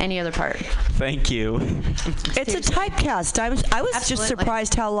playing any other part. Thank you. It's a typecast. I was just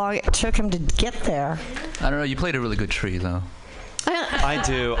surprised how long it took him to get there. I don't know. You played a really good tree, though. I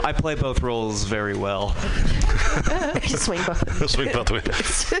do. I play both roles very well. Swing both. Swing both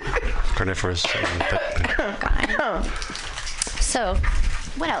ways. Carnivorous. So,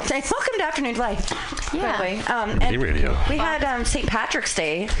 what else? Welcome to Afternoon Life. Yeah. By the way, MutinyRadio. We had St. Patrick's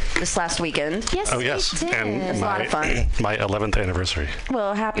Day this last weekend. Yes, Oh yes, we did. and It was a lot of fun. my 11th anniversary.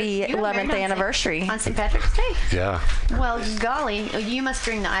 Well, happy 11th anniversary. On St. Patrick's Day? Yeah. Well, golly, you must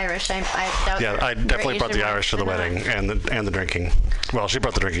bring the Irish. I definitely brought the Irish to the wedding and the drinking. Well, she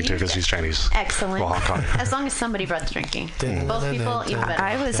brought the drinking too because she's Chinese. Excellent. Well, Hong Kong. As long as somebody brought the drinking. Both people, even better.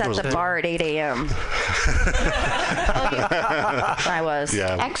 I was at the bar at 8 a.m. I was.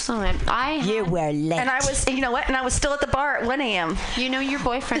 Yeah. Excellent. You were late. And I was, you know what? And I was still at the bar at 1 a.m. You know, your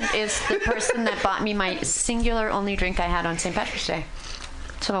boyfriend is the person that bought me my singular only drink I had on St. Patrick's Day.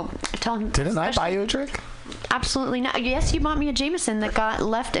 So tell him. Didn't I buy you a drink? Absolutely not. Yes, you bought me a Jameson that got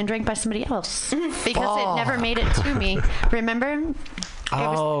left and drank by somebody else because it never made it to me. Remember? Shit, It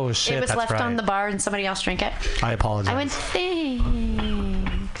was that's left right. on the bar and somebody else drank it. I apologize. I went,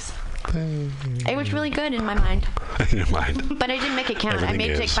 thanks. It was really good in my mind. In your mind. But I didn't make it count. I Everything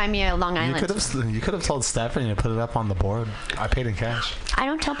made is. Jake buy me a Long You Island. could have told Stephanie to put it up on the board. I paid in cash. I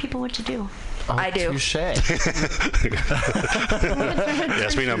don't tell people what to do. Oh, I do. Touche.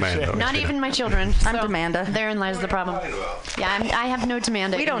 Yes, we know, Mando. Not even my children. I'm Demanda. Therein lies the problem. Yeah, I have no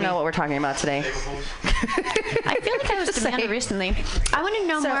Demanda. We don't know what we're talking about today. I feel like I was Demanda recently. I want to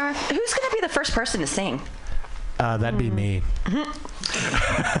know more. Who's going to be the first person to sing? That'd be me.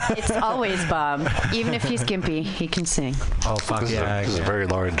 It's always Bob. Even if he's gimpy, he can sing. Oh, fuck This yeah. is a very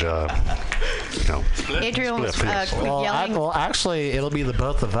large, Adrian was well, yelling. well, actually, it'll be the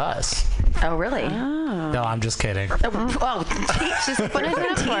both of us. Oh, really? No, I'm just kidding. Just what is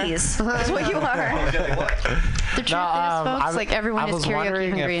that tease? That's what you are. The truth is, folks, like everyone is karaoke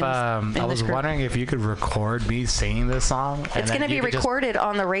hungry in I was this group. wondering if you could record me singing this song. It's going to be recorded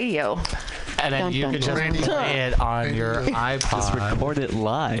on the radio. And then you could just play it on your iPod. Just record it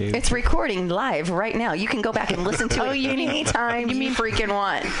live. It's recording live right now. You can go back and listen to it anytime you freaking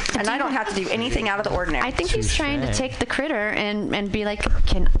want. And I don't have to do anything out of the ordinary. I think he's trying to take the critter and be like,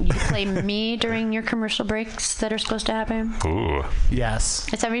 can you play me during your commercial breaks that are supposed to happen? Ooh.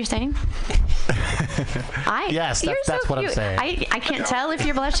 Yes. Is that what you're saying? Yes, you're that's so what I'm cute. saying. I can't tell if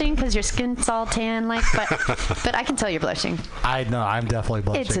you're blushing because your skin's all tan, but I can tell you're blushing. I know, I'm definitely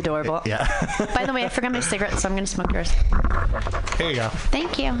blushing. It's adorable. Yeah. By the way, I forgot my cigarette, so I'm going to smoke yours. Here you go.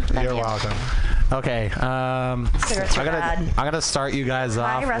 Thank you. Love You're you. welcome. Okay. Cigarettes are I'm gonna start you guys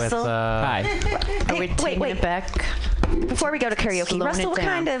off Russell. with. Hi. Are we taking it back? Before we go to karaoke, Slowing Russell, it what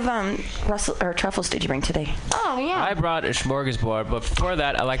down. kind of Russell or truffles did you bring today? Oh, yeah. I brought a smorgasbord, but before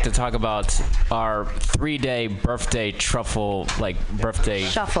that, I'd like to talk about our 3-day birthday truffle, birthday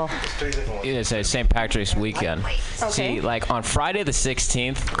shuffle. It's a St. Patrick's weekend. Okay. See, on Friday the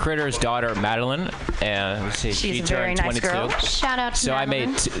 16th, Critter's daughter Madeline, and let's see, She's she a very turned nice 22. girl. Shout out to So I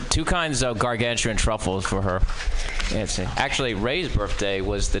Madeline. made two kinds of gargantuan truffles for her. It's actually Ray's birthday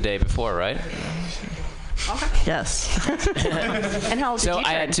was the day before, right? Yes. And how old did So you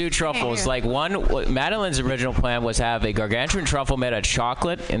I turn? had two truffles. Madeline's original plan was to have a gargantuan truffle made of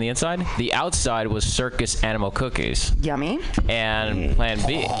chocolate in the inside. The outside was circus animal cookies. Yummy. And plan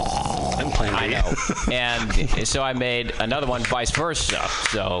B. And plan B. I know. And so I made another one vice versa.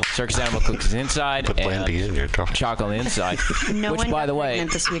 So circus animal cookies inside. Put plan and B in your truffle. chocolate on the inside. No which, one by got the way,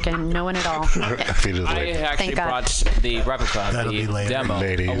 pregnant this weekend. No one at all. Feed it I away. actually Thank God. brought the replica, That'll be the later. demo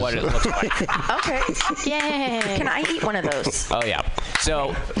Ladies. of what it looks like. Okay. Yay. Can I eat one of those? Oh yeah.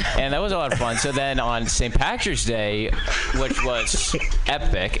 So, and that was a lot of fun. So then on St. Patrick's Day, which was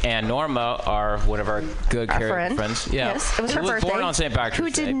epic, and Norma, one of our good friends, yeah, Yes, it was her who birthday. born on St. Patrick's Who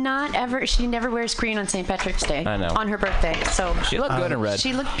Day. did not ever, she never wears green on St. Patrick's Day. I know. On her birthday. So She looked good in red.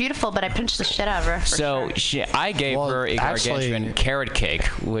 She looked beautiful, but I pinched the shit out of her. for So sure. I gave her a gargantuan carrot cake,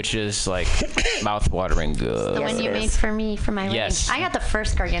 which is mouth-watering good. The one you made for me for my Yes. wedding. I got the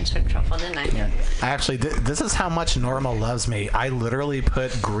first gargantuan truffle, didn't I? Actually, this is how much Norma loves me. I literally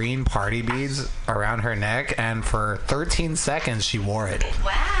put green party beads around her neck, and for 13 seconds, she wore it.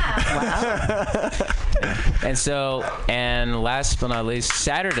 And last but not least,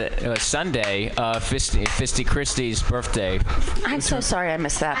 Sunday, Fisty Christie's birthday. I'm so sorry I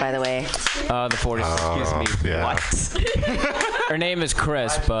missed that, by the way. The 40th. Excuse me. yeah. What? Her name is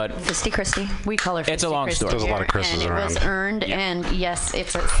Chris, but Fisty Christie. We call her it's a Fisty long Christie story. There's a lot of here, Chris's and around. it was earned, and yes,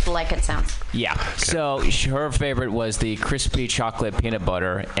 it's like it sounds. Yeah. So her favorite was the crispy chocolate peanut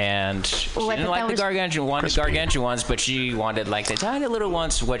butter, and she Oh, I didn't thought like that the was gargantuan ones, but she wanted the tiny little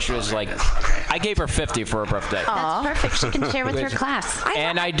ones, which was I gave her 50 for her birthday. That's perfect. She can share with her Which- class.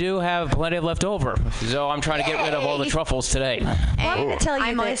 And I do have plenty left over, so I'm trying to get rid of all the truffles today. I'm going to tell you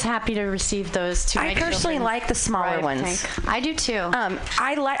I'm that always happy to receive those too. I personally like the smaller ones. I do too.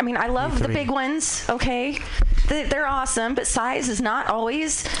 I love the big ones. Okay, they're awesome, but size is not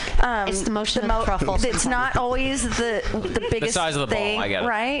always. It's the motion of the truffles. It's not always the biggest size of the ball, thing, I get it.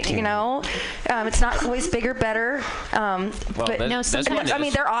 right? You know, it's not always bigger, better. But this one I mean,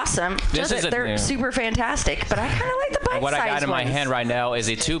 is. they're awesome. This is They're yeah. super fantastic. But I kind of like the What I got in my hand right now is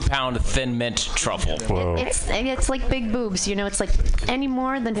a 2-pound thin mint truffle. Whoa. It's like big boobs, you know. It's like any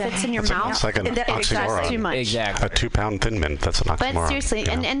more than fits in your mouth. It's like an oxymoron. Too much. Exactly. A 2-pound thin mint. That's an oxymoron. But seriously,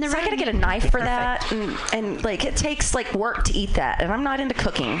 Yeah. and I gotta get a knife for that, and like it takes like work to eat that, and I'm not into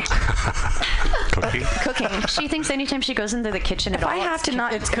cooking. Cooking. She thinks anytime she goes into the kitchen If at I all, have to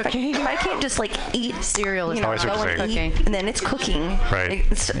not, it's cooking. If I can't just like eat cereal, you know, I see what go you're and saying. eat, and then it's cooking. Right.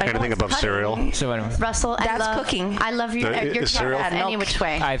 Anything above cereal? So anyway. Russell, That's I love cooking. I love your cereal? any which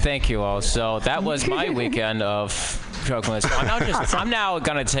way. I thank you all. So that was my weekend of chocolate. So I'm now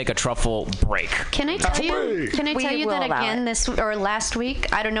gonna take a truffle break. Can I tell you? Can I We tell you will that allow again it. last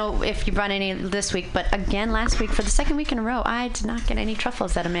week? I don't know if you brought any this week, but again last week for the second week in a row, I did not get any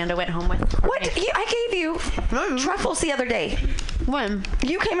truffles that Amanda went home with. What? I gave you truffles the other day. When?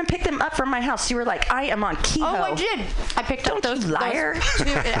 You came and picked them up from my house. You were like, I am on keto. Oh, I did. I picked up those. Liar.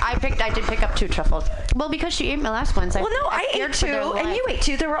 I did pick up 2 truffles. Well, because she ate my last ones. Well, no, I ate 2, and you ate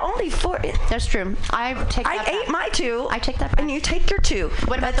 2. There were only 4. That's true. I ate my 2. I take that back. And you take your 2.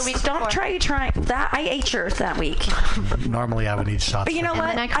 What about the week Don't before? try that. I ate yours that week. Normally I would eat shots. But you know for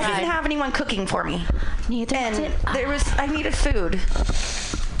what? then I I cried. didn't have anyone cooking for me. Neither And did I needed food.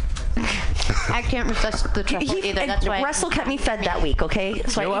 I can't resist the truffle either. That's why Russell kept me fed that week, okay?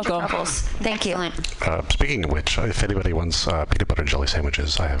 So You're I ate your welcome. truffles. Thank you. Speaking of which, if anybody wants peanut butter and jelly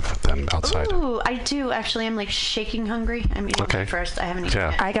sandwiches, I have them outside. Ooh, I do actually. I'm like shaking hungry. I'm eating Okay. them first. I haven't eaten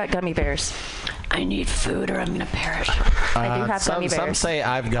Yeah. yet. I got gummy bears. I need food or I'm gonna perish. I do have gummy some bears. say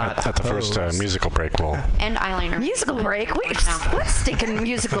I've got At the first musical break, we'll. And eyeliner. Musical break? Wait, what's stinking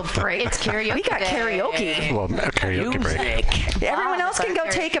musical break? It's karaoke. We got day. karaoke. Well, a karaoke break. Everyone else can go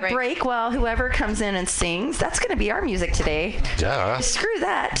take a break while whoever comes in and sings. That's going to be our music today. Yeah. Screw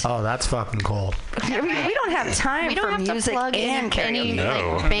that. Oh, that's fucking cool. We don't have time We don't for have music to plug and in any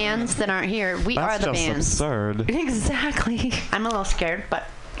No. like, bands that aren't here. We are the bands. absurd. Exactly. I'm a little scared, but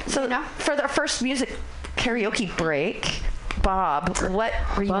So for the first music karaoke break, Bob, what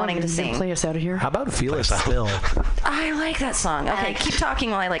were you wanting to sing? Play us out of here. How about Feel It Still? I like that song. Okay, keep talking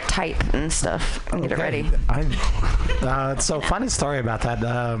while I like type and stuff and get it ready. So funny story about that.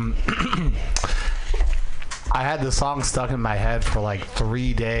 I had the song stuck in my head for like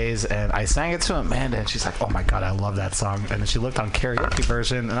 3 days, and I sang it to Amanda, and she's like, "Oh my god, I love that song!" And then she looked on karaoke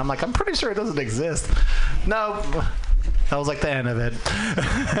version, and I'm like, "I'm pretty sure it doesn't exist." No. That was like the end of it.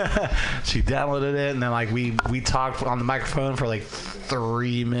 She downloaded it, and then like we talked on the microphone for like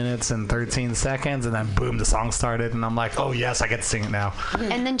 3 minutes and 13 seconds, and then boom, the song started, and I'm like, oh yes, I get to sing it now.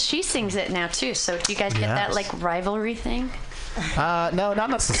 And then she sings it now too. So do you guys get that like rivalry thing? No, not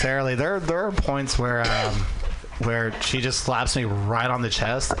necessarily. There are points where she just slaps me right on the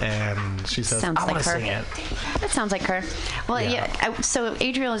chest and she says, Sounds "I want like to her." sing it." That sounds like her. Well, yeah. So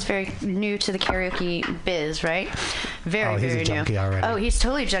Adriel is very new to the karaoke biz, right? Very, Oh, he's very a junkie new. already. Oh, he's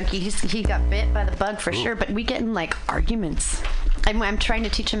totally junkie. He got bit by the bug for sure. But we get in like arguments. I'm trying to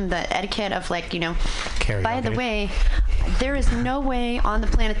teach him the etiquette of like, you know. Karaoke. By the way, there is no way on the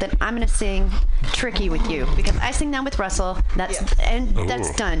planet that I'm gonna sing "Tricky" with you because I sing that with Russell. That's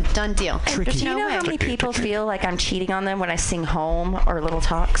that's done deal. There's Do you no know way. how many people feel like I'm cheating on them when I sing Home or Little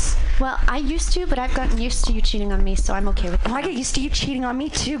Talks? Well, I used to, but I've gotten used to you cheating on me, so I'm okay with that. Well, I get used to you cheating on me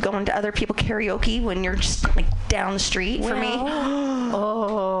too, going to other people karaoke when you're just like down the street for me.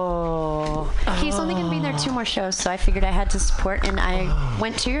 He's only going to be there 2 more shows, so I figured I had to support, and I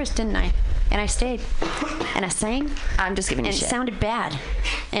went to yours, didn't I? And I stayed, and I sang. I'm just giving you and shit. It sounded bad,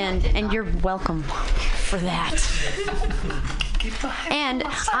 and you're welcome for that. And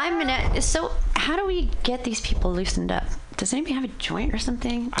I'm gonna. So how do we get these people loosened up? Does anybody have a joint or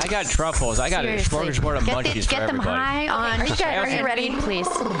something? I got truffles. I got a Seriously. smorgasbord of munchies for Get them everybody. high on. Are you ready? Please.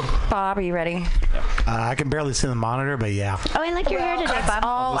 Bob, are you ready? I can barely see the monitor, but yeah. Oh, I like your hair today, That's Bob.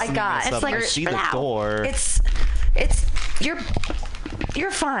 all I got. It's like see the door. It's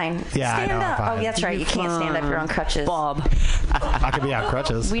you're fine. Yeah, I stand know, I'm up. fine. Oh, that's right. You can't stand up. You're on crutches. Bob. I could be on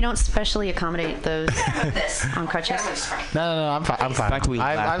crutches. We don't specially accommodate those on crutches. No, I'm fine. I'm fine. In fact, we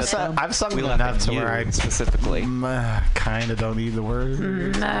laugh I've at them. I've sung We them laugh enough at to you where I specifically. kind of don't need the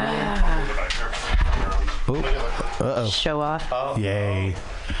word. Uh-oh. Show off. Yay.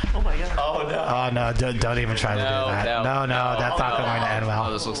 Oh my god. Oh no. Oh no! Don't even try to do that. No, that's not going to end well.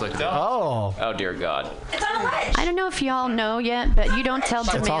 Oh, this looks like. Oh. Oh dear God. It's on a ledge. I don't know if y'all know yet, but you don't tell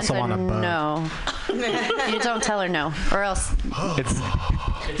It's also on Samantha a boat. no. You don't tell her no, or else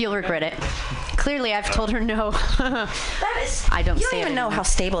you'll regret it. Clearly, I've told her no. That is. I don't. You don't even know how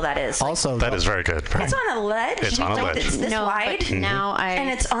stable that is. Also, that is very good. It's on a ledge. It's on a ledge. It's this No, wide. but now and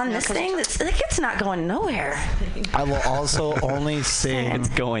it's on this thing. It's not going nowhere. I will also only sing. It's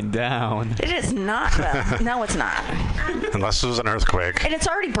going down. It is not. No, it's not. Unless it was an earthquake. And it's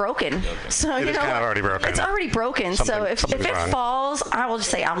already broken. So It you is know kind of already broken. It's already broken. So Something- if something's it wrong. falls, I will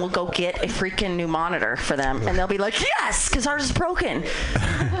just say I will go get a freaking new monitor for them, and they'll be like, yes, because ours is broken.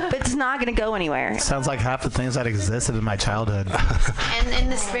 But it's not going to go anywhere. Sounds like half the things that existed in my childhood. And in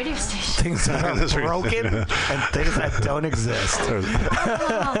this radio station. Things that are broken and things that don't exist.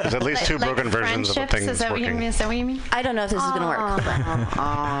 There's at least two broken versions of a thing Is that's that what you working. mean? Is that what you mean? I don't know if this is going to work.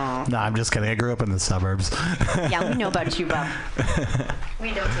 No, I'm just kidding. I grew up in the suburbs. Yeah, we know about you, Bob.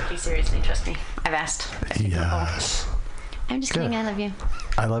 We don't take you seriously, trust me. I've asked. Yes. I'm just kidding. I love you.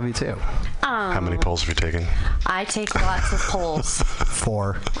 I love you too. How many polls have you taken? I take lots of polls,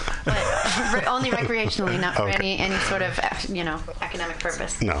 4. but only recreationally, not for Okay. any sort of academic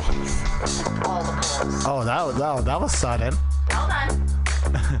purpose. No. All the polls. Oh, that was sudden. Well done.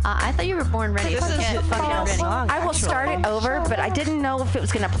 I thought you were born ready. This is Get fucking ready. I will start it over, but I didn't know if it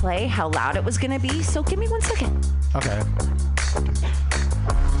was going to play, how loud it was going to be. So give me 1 second. Okay.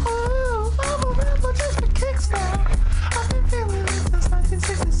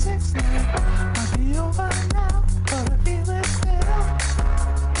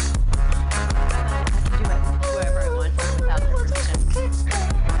 Whoever I want, without permission.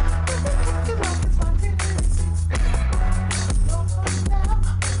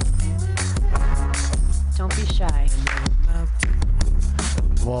 Don't be shy.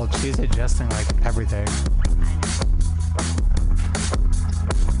 Well, she's adjusting like everything.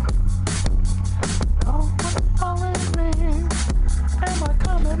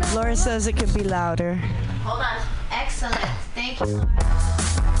 Laura says it could be louder. Hold on. Excellent. Thank you.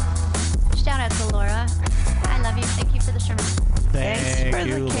 Shout out to Laura. I love you. Thank you for the sermon. Thanks for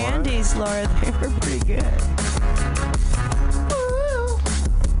the candies, Laura. They were pretty good.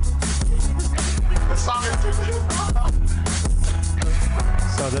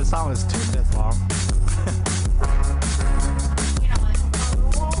 So this song is 2 minutes long.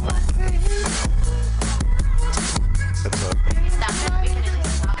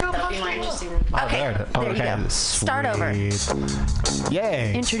 Okay, there you go. Start over.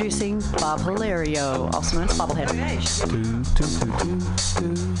 Yay. Introducing Bob Hilario, also known as Bobblehead.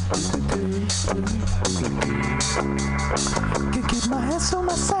 Could keep my hands to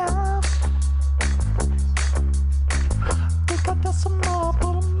myself. Think I got some more,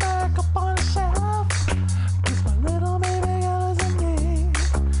 put 'em back up on the shelf. 'Cause my little baby girl is in need.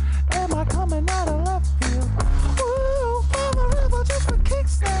 Am I coming out of left field? Woo, from the river just for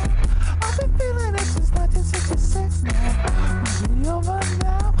kicks now. I've been feeling it since 1966 now. Maybe over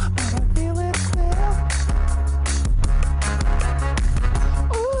now, but I feel it still.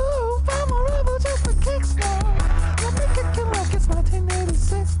 Ooh, from the river just for kicks now. Let me kick it like it's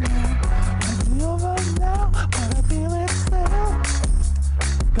 1986 now. Maybe over now, but I feel it still.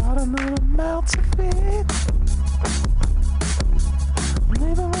 Got another mouth to feed.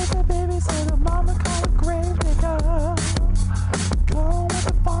 Leaving with the baby, say the mama call a grave digger. Going with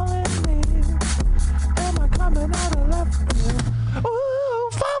the fallen leaves. Am I coming out of left field? Ooh,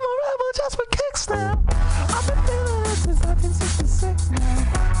 from a rebel just for kicks now. I've been feeling it since 1966 now.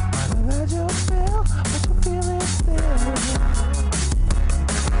 I know that you feel, but you feel it still.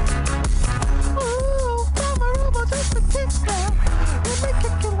 Ooh, from a rebel just for kicks now. Let me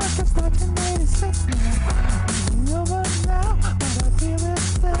kick it like it's 1986 now. Maybe over now, but I feel it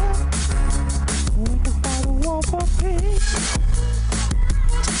still. We can fight a war for peace.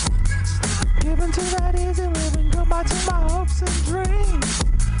 Giving to that easy living, goodbye to my hopes and dreams.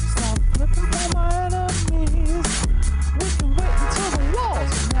 Stop flipping for my enemies. We can wait until the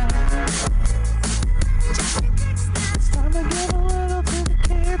walls are It's time to give a little to the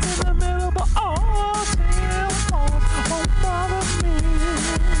kids in the middle, but all till falls won't bother me.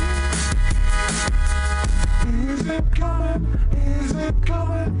 Is it coming? Is it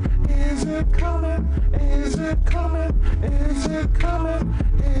coming? Is it coming? Is it coming? Is it coming?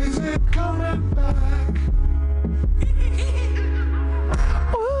 Is it coming back?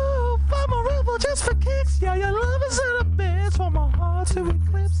 Ooh, from a rebel just for kicks. Yeah, your love is in a bitch for my heart to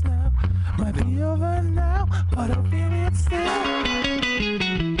eclipse now. Might be over now, but I feel it still.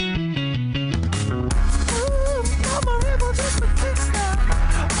 Ooh, from a rebel just for kicks now.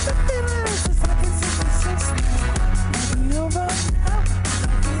 I've been feeling it since 1966 now. Might be over now, but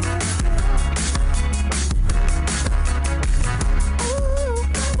I feel it still. Ooh,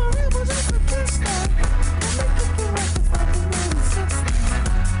 from a rebel just for kicks now. Let me kick it like it's 1986 now.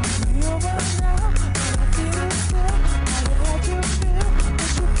 Might be over now,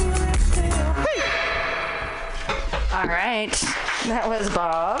 All right. That was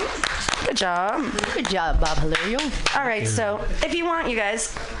Bob. Good job. Good job, Bob Hilario. All right, so if you want, you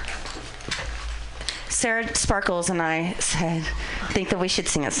guys, Sarah Sparkles and I think that we should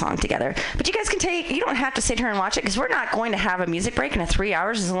sing a song together. But you guys you don't have to sit here and watch it because we're not going to have a music break, and 3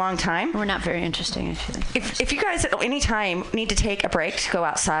 hours is a long time. We're not very interesting, actually. If you guys at any time need to take a break to go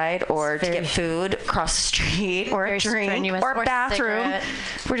outside or to get food across the street or a drink or a bathroom, cigarette.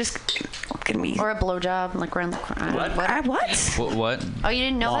 we're just going to be... Or a blowjob, like around the corner. What? Oh, you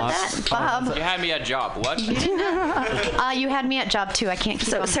didn't know that? Bob. You had me at job. What? You had me at job, too. I can't keep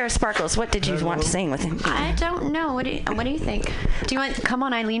So, Sarah Sparkles, what did you want to sing with him? I don't know. What do you think? Do you want Come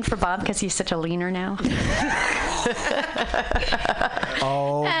On Eileen for Bob because he's such a leaner now?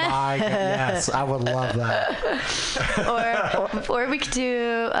 Oh my god, yes, I would love that. or we could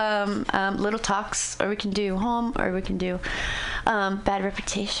do Little Talks, or we can do Home, or we can do Bad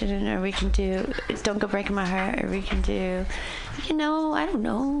Reputation, or we can do Don't Go Breaking My Heart, or we can do, I don't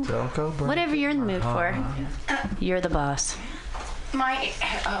know. Don't go breaking whatever you're in the mood for. You're the boss. Okay.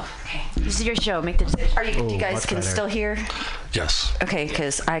 This is your show. Make the decision. You guys can still hear? Yes. Okay,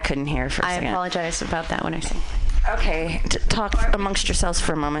 because I couldn't hear for a second. I apologize about that when I sing. Okay, talk amongst yourselves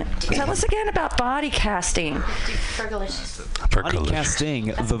for a moment. Tell us again about body casting. Body casting,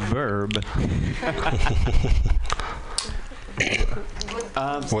 the verb.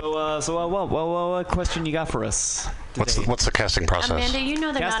 What question you got for us today? What's the casting process? Amanda, you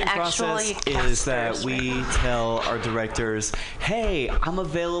know they're Casting not actually process is that we tell our directors, hey, I'm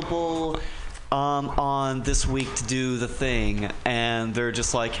available on this week to do the thing, and they're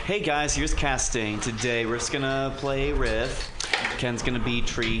just like, hey guys, here's casting. Today we're just gonna play riff. Ken's gonna be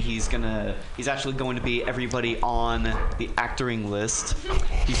Tree. He's actually going to be everybody on the actoring list.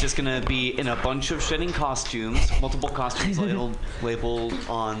 He's just gonna be in a bunch of shedding costumes, multiple costumes labeled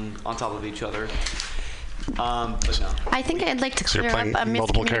on top of each other. But no. I think I'd like to clear up a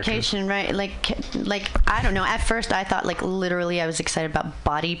miscommunication, right? Like I don't know. At first, I thought literally I was excited about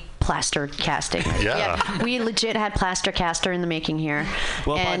body plaster casting. Yeah. We legit had plaster caster in the making here.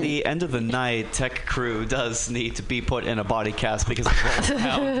 Well, by the end of the night, tech crew does need to be put in a body cast because of rolling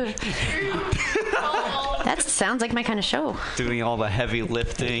out. That sounds like my kind of show. Doing all the heavy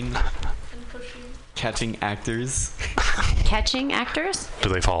lifting. Catching actors. Catching actors? Do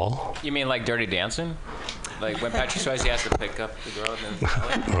they fall? You mean like Dirty Dancing? Like when Patrick Swayze has to pick up the girl and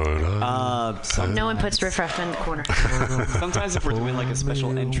then... No one puts refreshment in the corner. Sometimes if we're doing like a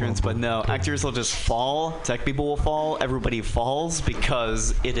special entrance, but no, actors will just fall. Tech people will fall. Everybody falls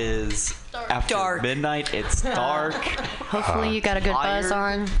because it is after midnight. It's dark. Hopefully you got a good buzz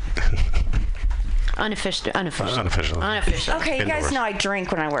on. Unofficial. Okay, you guys know I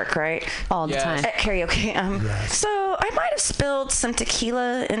drink when I work, right? All the time. At karaoke. So I might have spilled some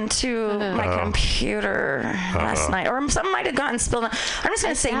tequila into my computer last night, or something might have gotten spilled. I'm just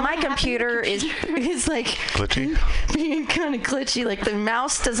gonna say my computer is like glitchy, being kind of glitchy. Like the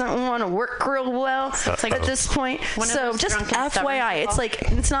mouse doesn't want to work real well at this point. So just FYI,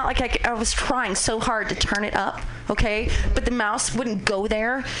 it's not like I was trying so hard to turn it up, okay? But the mouse wouldn't go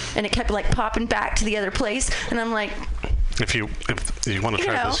there, and it kept like popping back to the other place, and I'm like. If you want to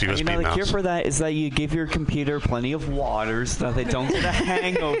try this USB the mouse. cure for that is that you give your computer plenty of water so that they don't get a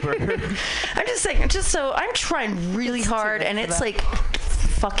hangover. I'm just saying, so I'm trying really hard, and it's like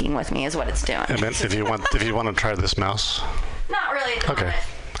fucking with me is what it's doing. And then if you want to try this mouse. Not really. Okay.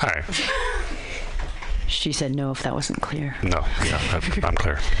 All right. She said no if that wasn't clear. No. Yeah, I'm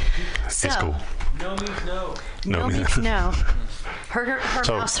clear. So, it's cool. No means no. No means no. Her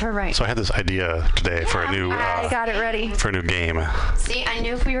mouse, her right. So I had this idea today for a new. I got it ready. For a new game. See, I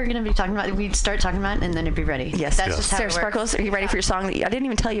knew if we were going to be talking about it, we'd start talking about it, and then it'd be ready. Yes. That's just how Sarah it works. Sparkles, are you ready for your song? I didn't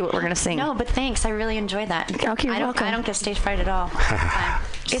even tell you what we're going to sing. No, but thanks. I really enjoy that. Okay, you're welcome. I don't get stage fright at all.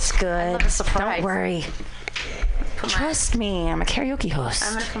 It's good. I love the surprise. Don't worry. Trust me, I'm a karaoke host.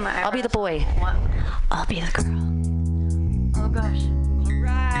 I'm gonna put my I'll be the boy. What? I'll be the girl. Oh gosh.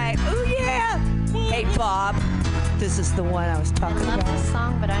 Right. Oh yeah. Hey Bob, this is the one I was talking I love about. this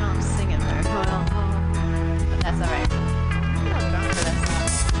song, but I don't sing it very well. But that's all right. I'm not drunk for that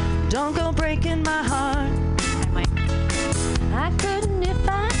song. Don't go breaking my heart. I might. I couldn't if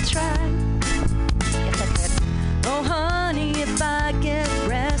I tried. Yes, I could. Oh honey, if I get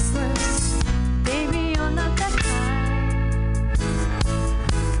restless, Baby, you're not that kind.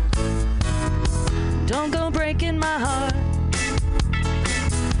 don't go breaking my heart.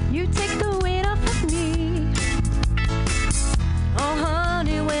 You take the weight off of me. Oh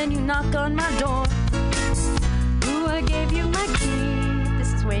honey, when you knock on my door. Ooh, I gave you my key.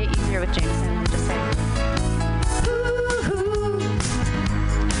 This is way easier with Jameson, I'm just saying. Ooh,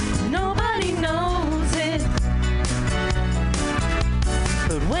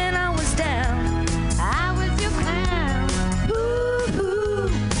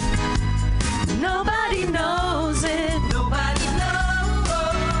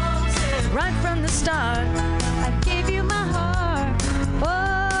 right from the start. I gave you my heart. Oh,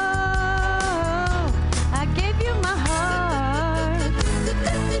 I gave you my heart.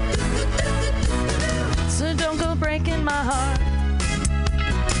 So don't go breaking my heart.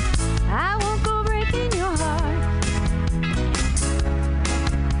 I won't go breaking your heart.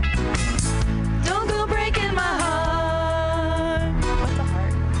 Don't go breaking my heart. What's a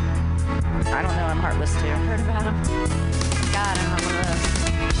heart? I don't know. I'm heartless too. Heard about him. God, I'm not one of those.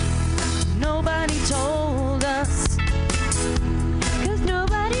 Nobody told us, 'cause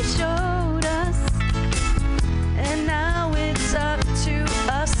nobody showed us. and now it's up to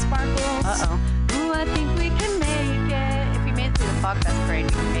us, Sparkles. Uh-oh. Ooh, I think we can make it. If you made it through the fog, that's great.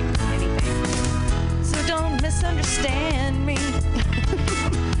 You can make anything. So don't misunderstand me.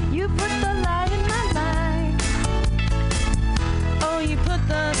 You put the light in my mind. Oh, you put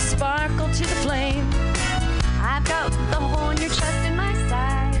the sparkle to the flame. I've got the hole in your chest in my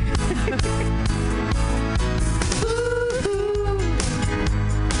side. Ooh,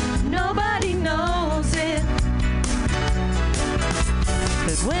 nobody knows it,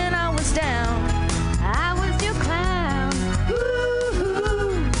 but when I was down, I was your clown.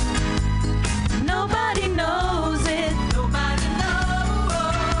 ooh, nobody knows it. Nobody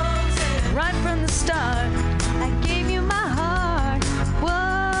knows it. Right from the start, I gave you my heart. Whoa,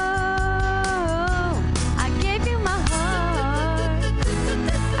 I gave you my heart.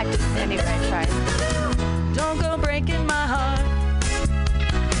 Anyway, try it. don't go breaking my heart.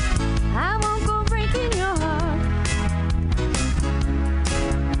 I won't go breaking your heart.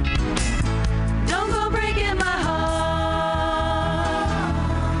 Don't go breaking my heart.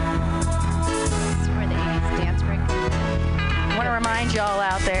 This is where the 80s dance break comes in. I want to remind y'all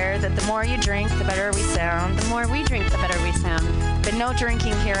out there that the more you drink, the better we sound. The more we drink, the better we sound. But no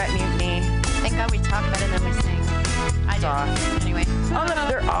drinking here at Mutiny. Thank God we talk about it and then we sing. I do. Anyway. Oh no,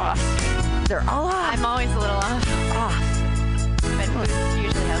 they're off. They're all off. I'm always a little off. But booze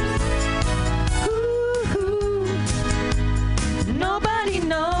usually helps. Ooh, nobody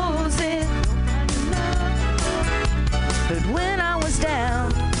knows it, but when I was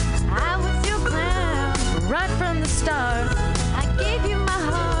down, I was your clown. right from the start, I gave you my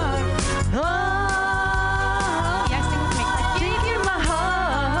heart. oh, Yeah, sing with me. I gave you my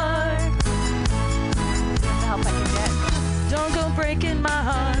heart. The help I can get. Don't go breaking my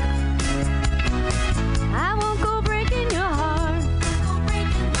heart. I won't go breaking your heart.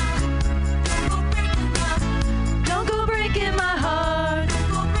 Don't go breaking my heart.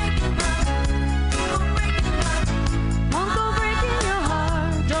 Won't go breaking your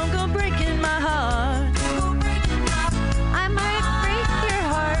heart. Don't go breaking my heart. I might break your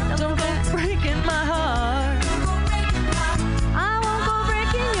heart. Don't go breaking my heart. I won't go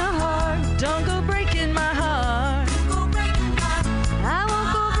breaking your heart. Don't go breaking my heart. I won't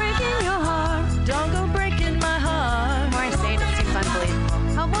go breaking your heart. Don't go breaking my The heart. more I say it, it seems unbelievable.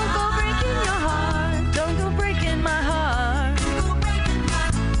 I won't go breaking your heart. Don't go breaking my heart.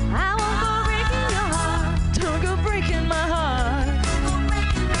 I won't go breaking your heart. Don't go breaking my heart.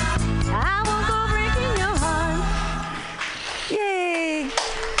 I won't go breaking your heart. Yay!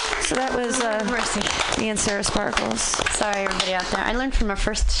 So that was Mercy. me and Sarah Sparkles. Sorry, everybody out there. I learned from our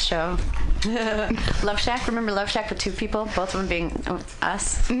first show. Love Shack. Remember Love Shack with two people, both of them being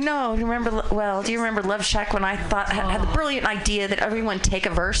us? No, do you remember? Well, do you remember Love Shack when I had the brilliant idea that everyone take a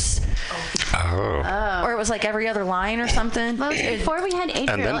verse, or it was like every other line or something? Well, before we had Adriel.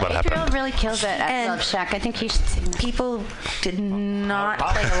 And then what Adriel happened? really kills it at And Love Shack. I think he should sing. People did not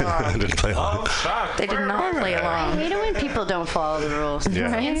play along. Didn't play along. They did not play I along. hate it when people don't follow the rules.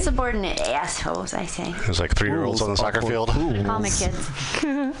 Yeah. Insubordinate assholes, I say. It was like 3-year-olds on the soccer field. Call my kids.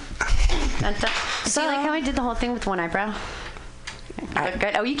 See, like how I did the whole thing with one eyebrow?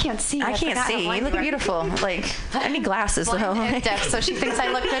 Good. Oh, you can't see. I can't forgot how see. You blind look you are. beautiful. Like, I need glasses though. I'm deaf, so she thinks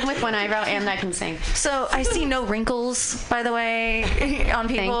I look good with one eyebrow and I can sing. So I see no wrinkles, by the way, on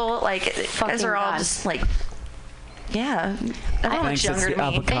people. Like, you guys are all God. just like, yeah, everyone looks Thanks, it's younger the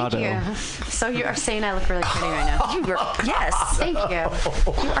than me. avocado. Thank you. So you are saying I look really pretty right now. You are, yes. Thank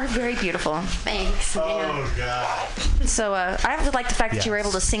you. You are very beautiful. Thanks. Yeah. God. So I like the fact that you were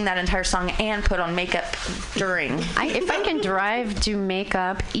able to sing that entire song and put on makeup during. If I can drive, do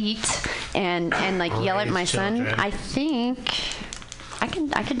makeup, eat, and like yell at my son, I think I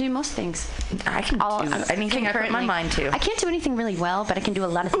can do most things. I can do anything I put my mind to. I can't do anything really well, but I can do a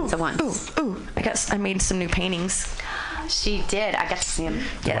lot of things at once. Ooh! I made some new paintings. She did. I got to see them.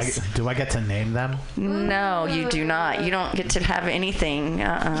 Yes. Do I get to name them? No, you do not. You don't get to have anything.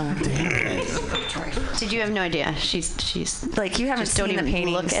 Did you have no idea? She's like, you haven't just seen don't the even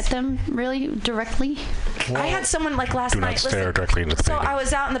paintings. look at them really directly. I had someone like last Do not night. stare directly into the So painting. I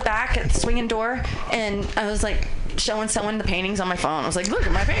was out in the back at the swinging door, and I was like showing someone the paintings on my phone. I was like, look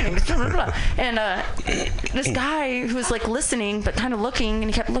at my paintings. Blah, blah, blah. And this guy who was like listening but kind of looking, and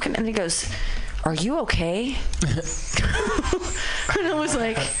he kept looking, and he goes, "Are you okay?" And I was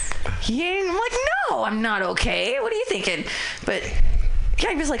like, yeah. I'm like, no, I'm not okay. What are you thinking? But yeah,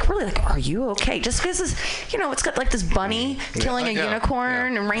 he was like, really, like, are you okay? Just because it's got like this bunny killing a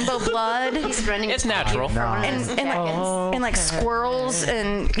unicorn and rainbow blood. He's running. It's natural. And like squirrels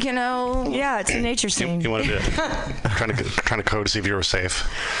and Yeah, it's a nature scene. He wanted to trying to code to see if you were safe.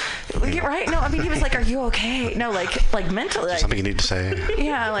 Yeah, right? No, I mean, he was like, are you okay? No, like mentally. Like, Something you need to say.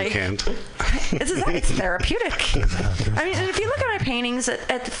 Yeah, like. You can't. It's therapeutic. I mean, if you look at my paintings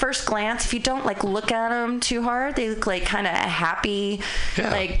at the first glance, if you don't like look at them too hard, they look like kind of happy,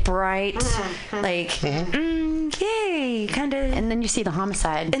 like bright, like yay, kind of. And then you see the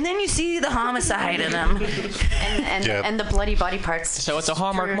homicide. And then you see the homicide in them. And the bloody body parts. So it's a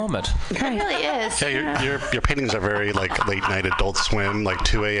Hallmark moment. It really is. Yeah, your paintings are very like late night Adult Swim, like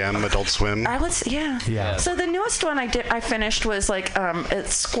 2 a.m. Adult Swim. Yeah. So the newest one I finished was like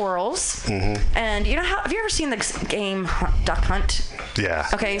it's squirrels. And have you ever seen the game Duck Hunt? Yeah.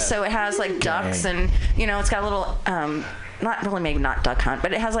 Okay, so it has like ducks, and it's got a little not Duck Hunt,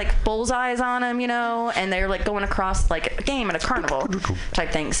 but it has like bullseyes on them, and they're like going across like a game at a carnival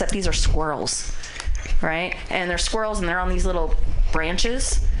type thing, except these are squirrels, right? And they're squirrels, and they're on these little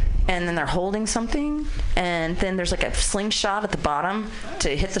branches, and then they're holding something, and then there's like a slingshot at the bottom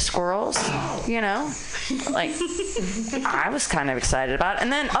to hit the squirrels, like I was kind of excited about it.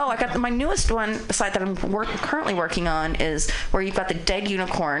 And then I got my newest one site that I'm currently working on is where you've got the dead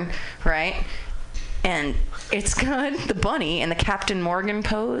unicorn, right? And it's got the bunny in the Captain Morgan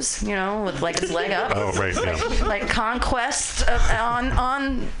pose, with like his leg up. Oh, right, yeah. Like conquest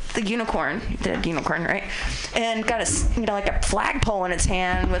on the unicorn, dead unicorn, right? And got like a flagpole in its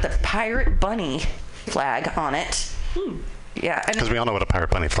hand with a pirate bunny flag on it. Yeah, because we all know what a pirate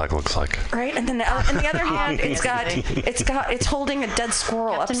bunny flag looks like. Right, and then on the other hand, it's holding a dead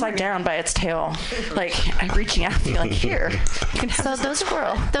squirrel upside down by its tail, like reaching out to you, like here. You can have those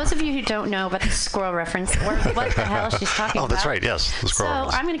squirrel. Those of you who don't know about the squirrel reference, what the hell she's talking about? Oh, that's right. Yes, the squirrel. So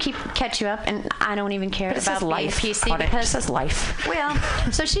reference. I'm going to catch you up, and I don't even care about life PC because it says life. Well,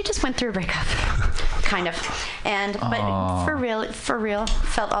 so she just went through a breakup, kind of, but for real,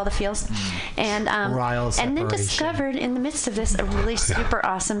 felt all the feels, and then discovered in the midst of this a really super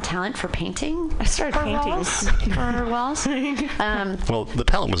awesome talent for painting. I started painting for walls. Well, the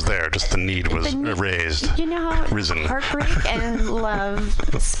talent was there, just the need was raised. You know how risen. Heartbreak and love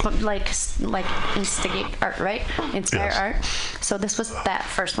like instigate art, right? Inspire art. So this was that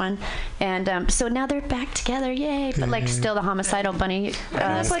first one, and so now they're back together, yay! But like still the homicidal bunny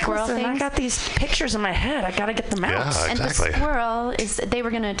squirrel thing. I got these pictures in my head. I got to get them out. Yeah, exactly. And the squirrel they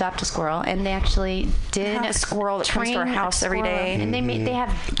were going to adopt a squirrel, and they actually did have a squirrel that comes to our house every day. And they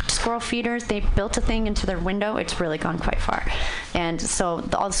have squirrel feeders. They built a thing into their window. It's really gone quite far, and so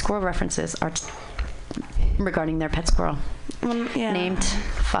all the squirrel references are regarding their pet squirrel. Named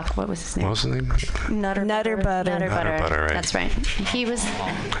what was his name? What was his name? Nutter Butter. Nutter Butter, right. That's right. He was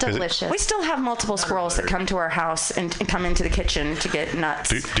delicious. We still have multiple squirrels that come to our house and come into the kitchen to get nuts.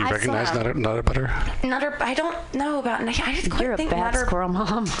 Do you recognize Nutter Butter? I don't know about. You're a bad squirrel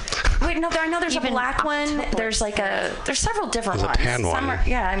mom. Wait, no, I know there's a black one. There's several different ones. There's a tan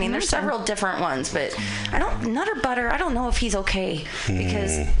one. There's several different ones, but Nutter Butter. I don't know if he's okay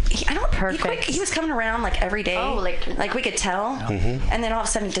because he was coming around like every day. Oh, like we could tell. And then all of a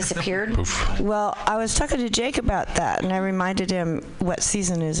sudden he disappeared. Well, I was talking to Jake about that, and I reminded him what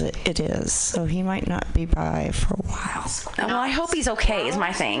season it is, so he might not be by for a while. Well, I hope he's okay is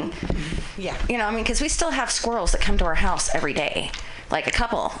my thing. Yeah. Because we still have squirrels that come to our house every day, like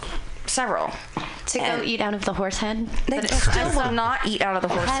several. To go eat out of the horse head? They still will not eat out of the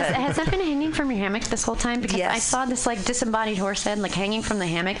horse head. Has that been hanging from your hammock this whole time? Because I saw this like disembodied horse head like hanging from the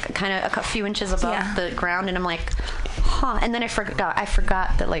hammock, kind of a few inches above the ground, and I'm like, and then I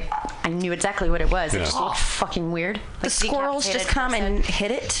forgot that like I knew exactly what it was. It just looked fucking weird. The squirrels just come and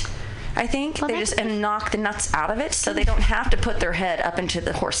hit it. I think they just knock the nuts out of it, so they don't have to put their head up into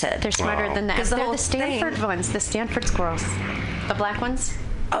the horse head. They're smarter than that. They're the Stanford ones, the Stanford squirrels, the black ones.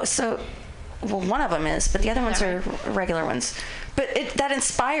 Oh, so. Well, one of them is, but the other ones are regular ones. But that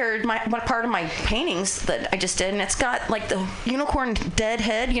inspired one part of my paintings that I just did, and it's got like the unicorn dead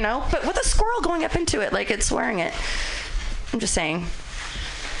head, but with a squirrel going up into it, like it's wearing it. I'm just saying.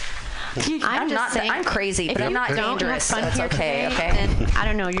 I'm crazy, but I'm not dangerous. So it's okay. Then I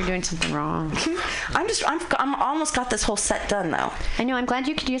don't know. You're doing something wrong. I'm almost got this whole set done though. I know. I'm glad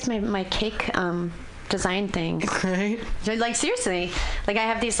you could use my cake. design thing. Right. Like seriously, like I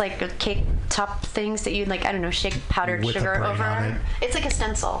have these like cake top things that you like, I don't know, shake powdered With a sugar brain over. on it. It's like a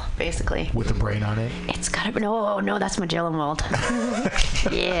stencil, basically. With a brain on it. It's gotta be no, that's my Jello mold.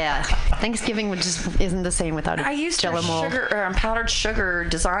 Yeah, Thanksgiving just isn't the same without a I used Jello mold. powdered sugar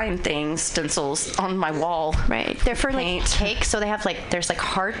design things, stencils on my wall. Right, they're for like cake, so they have like there's like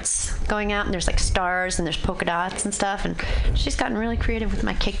hearts going out, and there's like stars, and there's polka dots and stuff. And she's gotten really creative with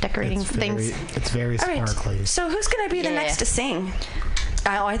my cake decorating things. It's very All right, sparkly. so who's gonna be the next to sing?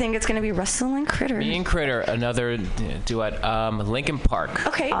 I think it's gonna be Russell and Critter. Me and Critter, another duet. Lincoln Park.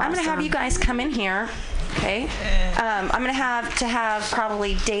 Okay, I'm gonna have you guys come in here. Okay, I'm gonna have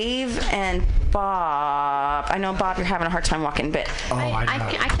probably Dave and Bob. I know Bob, you're having a hard time walking, but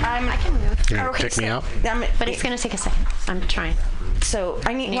I can move. Okay, pick me up? But it's gonna take a second. I'm trying. So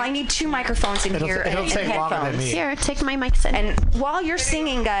I need 2 microphones in here and headphones. Here, take my mics in. And while you're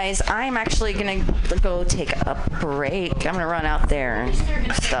singing, guys, I'm actually gonna go take a break. I'm gonna run out there and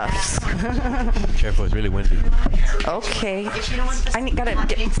stuff. Careful, it's really windy. Okay. Gotta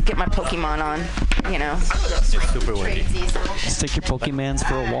get my Pokemon on. You know. It's super windy. Just take your Pokemans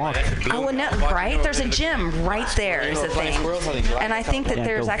for a walk. Oh, no, right? There's a gym right there is the thing. And I think that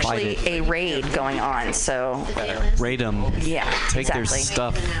there's go actually fight a raid going on, so. Raid them. Yeah, Take their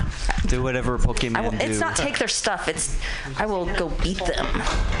stuff. Do whatever Pokemon do. It's not take their stuff, it's I will go beat them.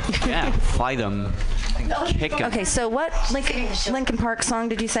 Yeah, fight them. Kick them. Okay, so what Linkin Park song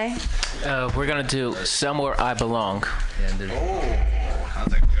did you say? We're gonna do Somewhere I Belong. How's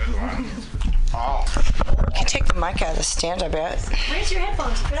that good one? You can take the mic out of the stand, I bet. Where's your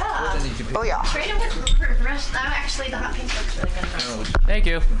headphones? Put up. Oh, yeah. Trade them with the rest. Actually, the hot pink looks really good. Thank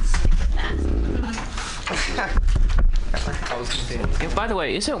you. By the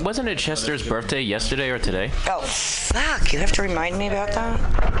way, wasn't it Chester's birthday yesterday or today? Oh, fuck. You have to remind me about that?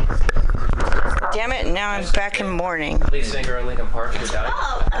 Damn it, now I'm back in mourning. Lead singer of Linkin Park who died.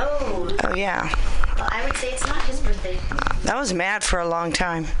 Oh, yeah. Well, I would say it's not his birthday. I was mad for a long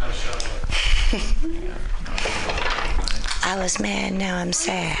time. I was mad, now I'm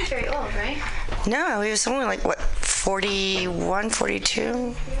sad. He's very old, right? No, he was only like, what, 41,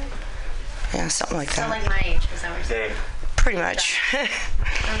 42? Yeah, something like that. So like my age, is that what you're saying? Pretty much.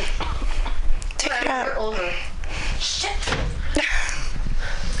 Take it out. You're older. Shit.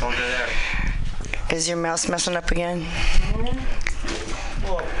 Over there. Is your mouse messing up again?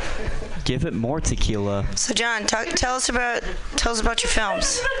 Give it more tequila. So, John, tell us about your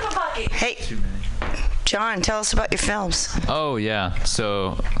films. Hey, John, tell us about your films. Oh, yeah.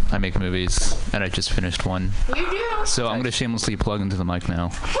 So I make movies, and I just finished one. You do? So I'm going to shamelessly plug into the mic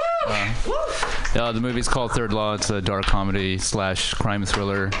now. The movie's called Third Law. It's a dark comedy / crime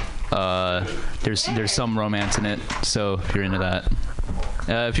thriller. There's some romance in it, so if you're into that.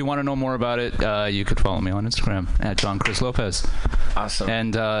 If you want to know more about it, you could follow me on Instagram at John Chris Lopez. Awesome.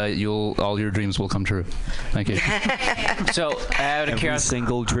 And all your dreams will come true. Thank you. So, every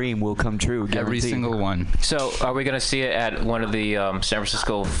single dream will come true. Guaranteed. Every single one. So, are we going to see it at one of the San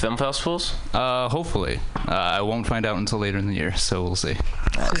Francisco film festivals? Hopefully. I won't find out until later in the year, so we'll see.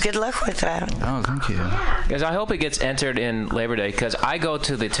 Good luck with that. Oh, thank you. Guys, I hope it gets entered in Labor Day, because I go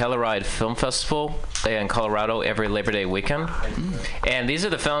to the Telluride Film Festival in Colorado every Labor Day weekend. And these are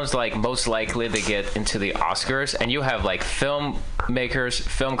the films like most likely to get into the Oscars, and you have like filmmakers,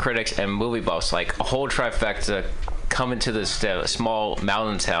 film critics, and movie buffs, like a whole trifecta come into this small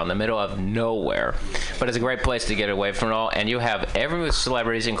mountain town in the middle of nowhere. But it's a great place to get away from it all. And you have every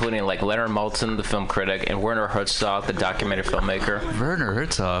celebrities, including like Leonard Maltin, the film critic, and Werner Herzog, the documentary filmmaker. Werner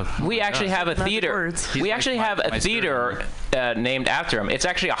Herzog. We actually have a theater. We actually have a theater named after him. It's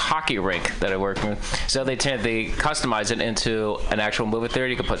actually a hockey rink that I work with. So they customize it into an actual movie theater.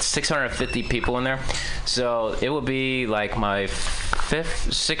 You can put 650 people in there. So it will be like my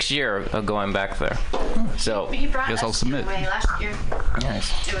 6th year of going back there. So guess I'll submit. Last year.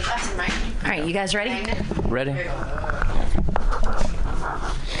 Nice. It was awesome, right? All right, you guys ready? Ready?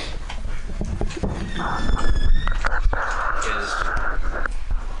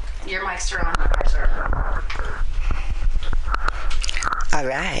 Your mics are on. Ours are. All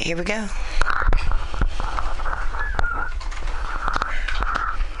right, here we go.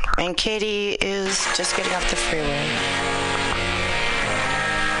 And Katie is just getting off the freeway.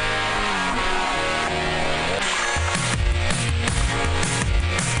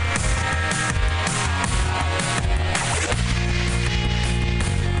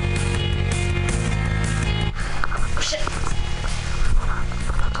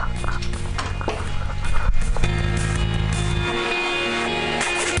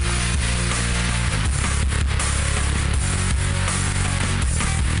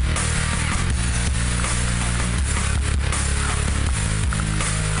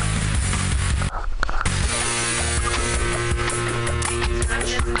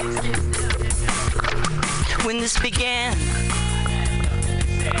 this began.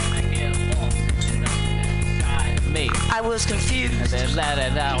 Me. I was confused. And then let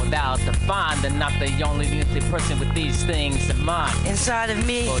it out to find that not the only person with these things in mind. Inside of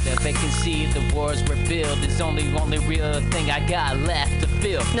me. So that they can see the words revealed. It's only real thing I got left to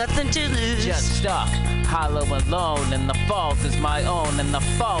feel. Nothing to lose. Just stuck, hollow alone, and the fault is my own, and the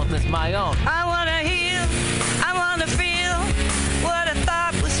fault is my own. I wanna heal, I wanna feel what I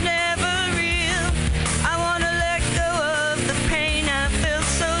thought was never real. I wanna let go of the pain I felt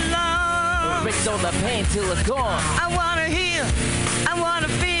so long. Erase all the pain till it's gone. I wanna heal, I wanna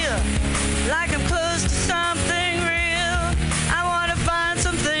feel like I'm close to something real. I wanna find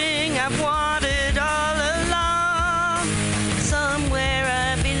something I've wanted all along. Somewhere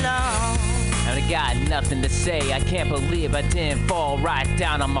I belong. And I got nothing to say. I can't believe I didn't fall right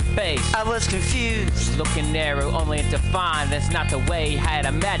down on my face. I was confused. Looking narrow only to find that's not the way I had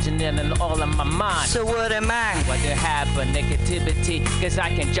imagined it in all of my mind. So what am I? What to have but negativity, cause I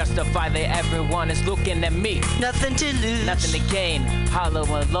can justify that everyone is looking at me. Nothing to lose. Nothing to gain. Hollow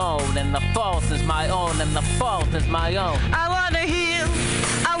alone, and the fault is my own, and the fault is my own. I wanna heal,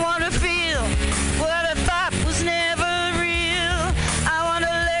 I wanna feel what I thought was never real. I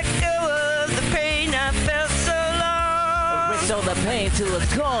wanna let go of the pain I felt so long. Erase all the pain till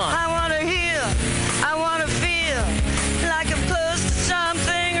it's gone. I wanna heal, I wanna feel like I'm close to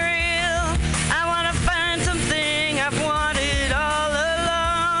something real. I wanna find something I've wanted all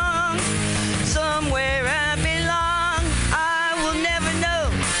along. Somewhere I belong. I will never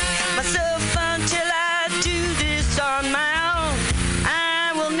know myself until I do this on my own.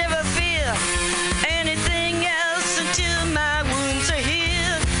 I will never feel anything else until my wounds are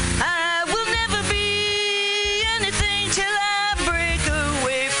healed. I will never be anything till I break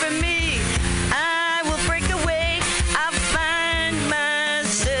away from me. I will break away. I'll find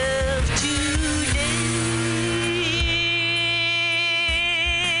myself today.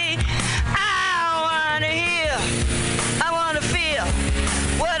 I wanna heal. I wanna feel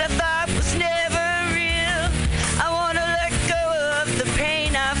what I thought was never real. I wanna let go of the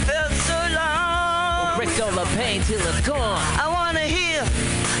pain I felt so long. Erase all the pain till it's gone. I wanna heal.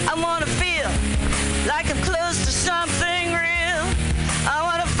 I wanna feel like I'm close to something real. I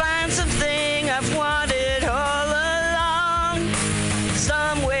wanna find something I've wanted all along.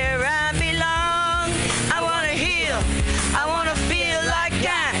 Somewhere I belong. I wanna heal. I wanna feel like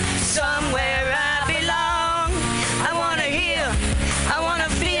I'm somewhere I belong. I wanna heal. I wanna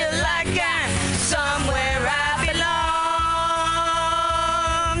feel like I'm somewhere I belong.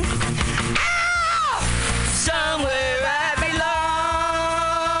 Ah! Somewhere I belong.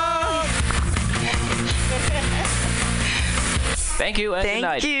 Thank you, and good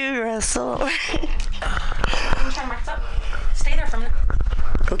night. Thank you, Russell. Stay there for a minute.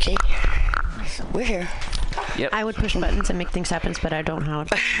 Okay. We're here. Yep. I would push buttons and make things happen, but I don't know how it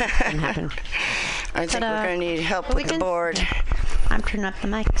can happen. I think we're going to need help But with the board. I'm turning up the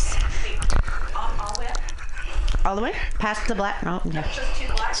mics. All the way? Past the black? No. Yeah. Just two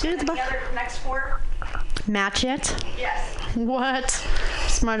black. To the black. Next four. Match yet? Yes. What?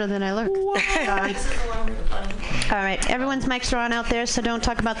 Smarter than I look. All right. Everyone's mics are on out there, so don't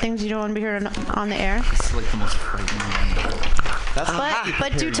talk about things you don't want to be heard on the air. It's like the most frightening one.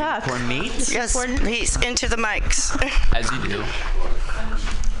 But do talk. For meat? Yes, please, into the mics. As you do.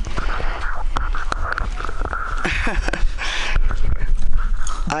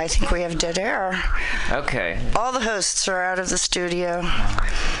 I think we have dead air. Okay. All the hosts are out of the studio.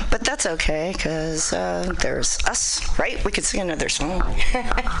 But that's okay, because there's us, right? We could sing another song.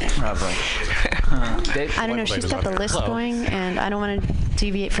 Probably. I don't know. She's got the list going, and I don't want to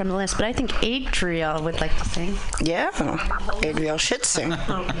deviate from the list, but I think Adriel would like to sing. Yeah, Adriel should sing.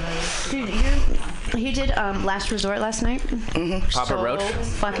 Dude, he did Last Resort last night. Mm-hmm. Papa so Roach?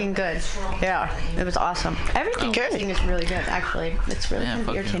 Fucking good. Yeah, it was awesome. Everything you sing is really good, actually. It's really kind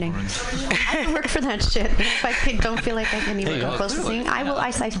of irritating. I don't work for that shit. If I don't feel like I can even go close to singing, I will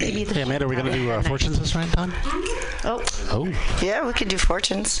ice baby the Hey, Amanda, are we going to do fortunes this right time? Oh. Yeah, we could do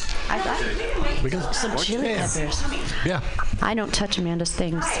fortunes. I thought we can. some chili peppers. Yeah. I don't touch Amanda's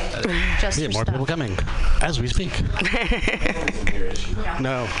things. Just We her have more stuff. people coming as we speak.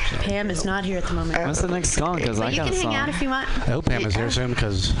 No. Pam is not here at the moment. What's the next song? Because But I you got can a hang song. out if you want. I hope Pam is here soon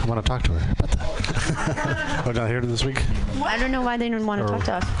because I want to talk to her about that. We're not here this week. I don't know why they didn't want to talk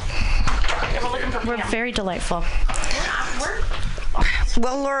to us. We're very delightful.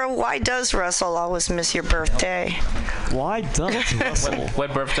 Well, Laura, why does Russell always miss your birthday? Why does Russell?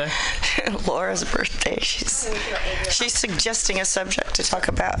 What birthday? Laura's birthday. She's suggesting a subject to talk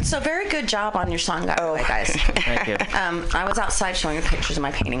about. So very good job on your song, by the way, guys. Thank you. I was outside showing you pictures of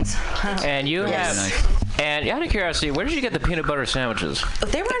my paintings. And you Yes. have And out of curiosity, where did you get the peanut butter sandwiches?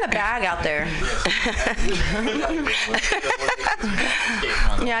 They were in a bag out there.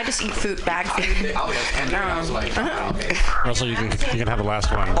 Yeah, I just eat food, bag food. Also, you can have the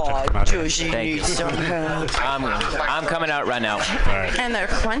last one. Thank you. I'm coming out right now. All right. And they're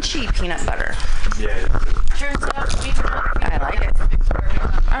crunchy peanut butter. Yeah. I like it.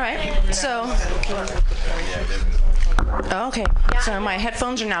 All right, so. Okay, so my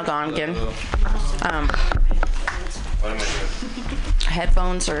headphones are now gone again.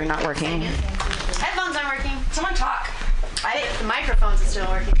 Headphones are not working. Headphones aren't working. Someone talk. The microphones are still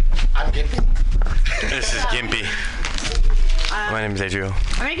working. I'm Gimpy. This is Gimpy. My name is Adriel.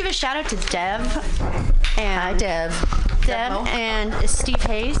 I'm gonna give a shout out to Dev. And hi, Dev. Dev and Steve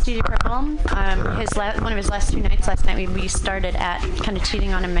Hayes, DJ Purple. One of his last 2 nights last night, we started at kind of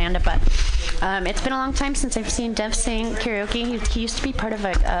cheating on Amanda, but it's been a long time since I've seen Dev sing karaoke. He used to be part of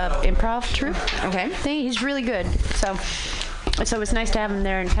a improv troupe. Okay. He's really good. So it was nice to have him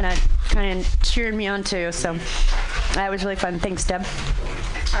there and kind of cheering me on too. So that was really fun. Thanks, Deb.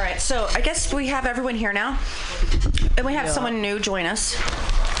 All right, so I guess we have everyone here now, and we have someone new join us.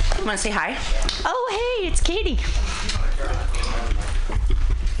 You want to say hi? Oh, hey, it's Katie.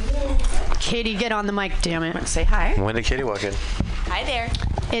 Katie, get on the mic, damn it. Say hi. When did Katie walk in? Hi there.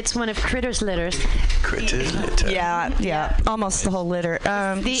 It's one of Critter's litters. Critter's litter. Yeah, almost the whole litter.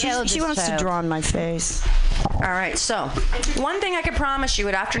 She wants to child. draw on my face. All right, so one thing I can promise you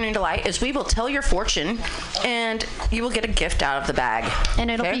at Afternoon Delight is we will tell your fortune, and you will get a gift out of the bag.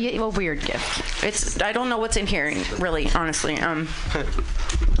 And it'll be a weird gift. I don't know what's in here, really, honestly.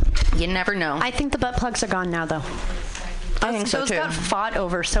 You never know. I think the butt plugs are gone now, though. I think so Those too. got fought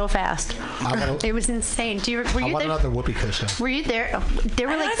over so fast. It was insane. Were you I want there? another whoopee cushion. Were you there? There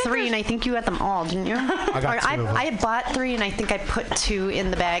were like 3, and I think you got them all, didn't you? I got 2 of them. I bought 3, and I think I put 2 in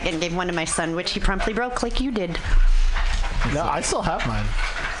the bag and gave one to my son, which he promptly broke, like you did. No, I still have mine.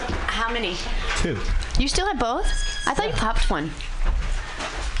 How many? 2. You still have both? I thought you popped one.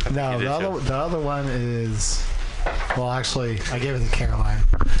 No, the other one is. Well, actually, I gave it to Caroline.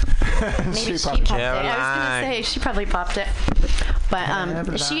 Maybe she popped it. I was gonna say she probably popped it, but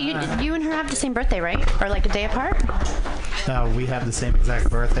you and her have the same birthday, right? Or like a day apart? No, we have the same exact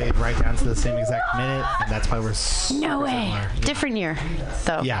birthday, right down to the same exact minute, and that's why we're No way. similar. Different year,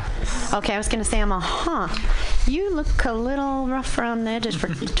 though. Yeah. Okay, I was gonna say you look a little rough around the edges for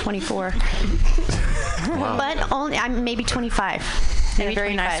 24. Wow. But only I'm maybe 25. In a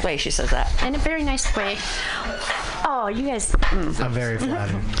very nice way, she says that. In a very nice way. Oh, you guys. I'm very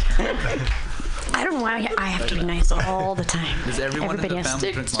flattered. I don't know why I have to be nice all the time. Does everyone in Everybody the has family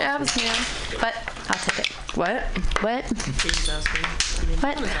to drink jabs me, but I'll take it. What? What?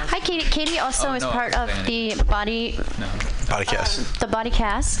 Hi, Katie. Katie also is part of the Bodycast. The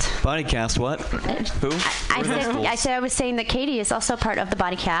Bodycast. Bodycast, what? Who? I said I was saying that Katie is also part of the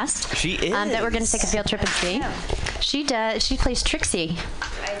Bodycast. She is. That we're going to take a field trip and see. She does. She plays Trixie.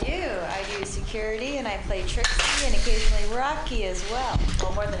 I do. I do security, and I play Trixie, and occasionally Rocky as well.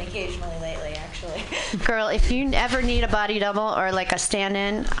 Well, more than occasionally lately, actually. Girl, if you ever need a body double or like a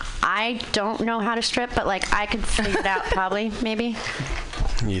stand-in, I don't know how to strip, but like I could figure it out probably, maybe.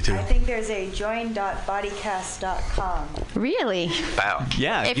 You too. I think there's a join.bodycast.com. Really? Wow.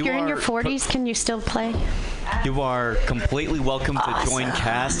 Yeah. If you're in your 40s, can you still play? You are completely welcome to join Awesome.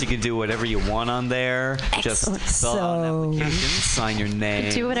 Cast. You can do whatever you want on there. Just fill out an application, sign your name.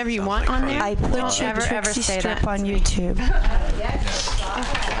 Do whatever you want on there. I put Don't your ever Trixie say strip that. on YouTube.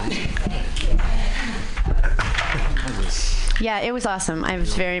 Yeah, it was awesome. I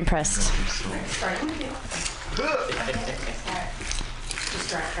was very impressed.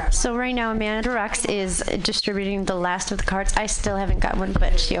 So right now, Amanda Rux is distributing the last of the cards. I still haven't got one,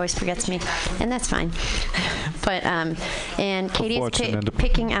 but she always forgets me, and that's fine. But and Katie is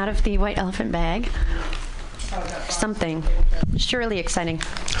picking out of the white elephant bag something surely exciting.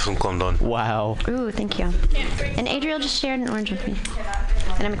 Es un condón. Wow. Ooh, thank you. And Adriel just shared an orange with me,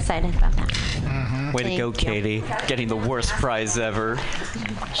 and I'm excited about that. Way to go, Katie. Getting the worst prize ever.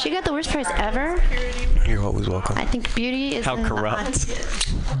 She got the worst prize ever. You're always welcome. I think beauty is How in the corrupt.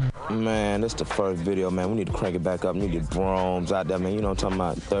 Man, this the first video, man. We need to crank it back up. We need the Broms out there, man. You know what I'm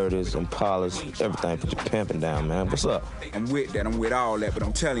talking about? 30s, Impalas, everything. Put your pimping down, man. What's up? I'm with that. I'm with all that. But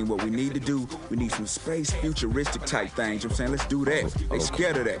I'm telling you what we need to do. We need some space futuristic type things. You know what I'm saying? Let's do that. They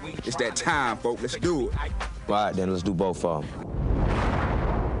scared of that. It's that time, folks. Let's do it. All right, then. Let's do both of them.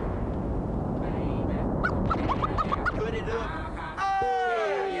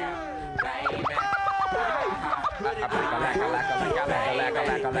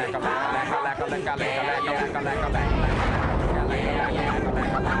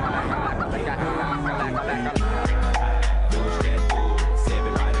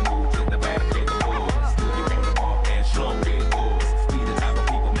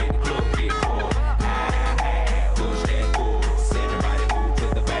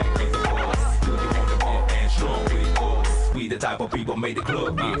 Type of people made the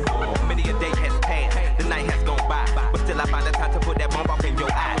club get full. Many a day has passed, the night has gone by, but still I find the time to put that bomb off in your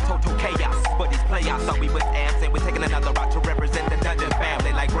eye. Total chaos, but these playoffs thought we was abs, and we're taking another route to represent the Dungeon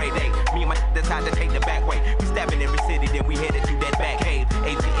family like Grade A. Me and my decide to take the back way. We stabbing every city, then we headed to that back cave.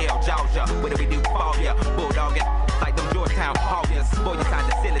 ATL, Georgia, what do we do? Fall, yeah, bulldogging like them Georgetown Hoggers. Boy, you sound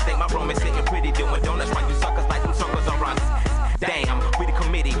the silly, think my room is sitting pretty, doing donuts while you suckers like them suckers on runs. Damn, we the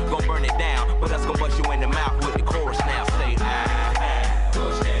committee, gon' burn it down, but us gon' bust you in the mouth with the chorus now. Say,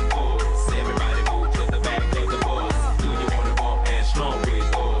 push that force. Everybody move to the back of the bus. Do you wanna bump and strong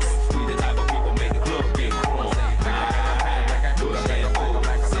with us? We the type of people make the club get crunk. Push that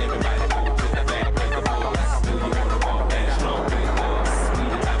force. Everybody move to the back of the bus. Do you wanna bump and strong with us? We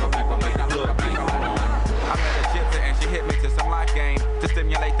the type of people make the club get crunk. I met a gypsy and she hit me to some life game to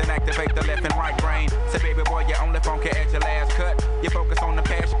stimulate and activate the left and right brain. Say, baby boy, you only funky at your last cut. You focus on the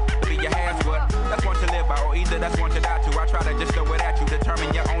cash, be your hands what? That's one to live by, or either that's one to die to. I try to just throw it at you,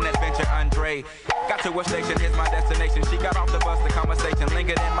 determine your own adventure, Andre. Got to a station, here's my destination. She got off the bus, the conversation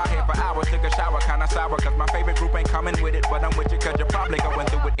lingered in my head for hours. Took a shower, kinda sour, cause my favorite group ain't coming with it. But I'm with you, cause you're probably going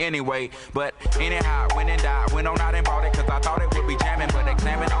through it anyway. But anyhow, went and died, went on out and bought it, cause I thought it would be jamming. But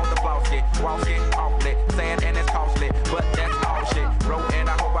examine all the flaws, get walls get awfully sad and it's costly. But that's all shit, bro, and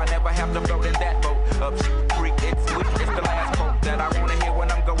I hope I never have to float in that boat. Up creek, it's sweet, it's the last quote that I wanna hear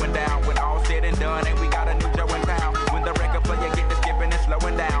when I'm going down. When all said and done, and we got a new Joe in town. When the record player get to skipping and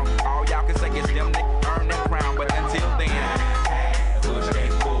slowing down, all y'all can say is them niggas earn that crown. But until then, push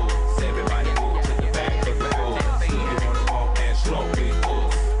that force. Everybody move to the back of the bus. You wanna bump and slow with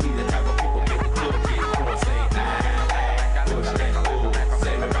us. We the type of people make the club get crunk. Say push that force.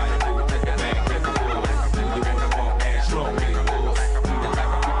 Everybody move to the back of the bus. You wanna bump and slow with us. We the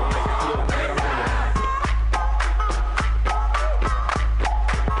type of people make the club get crunk.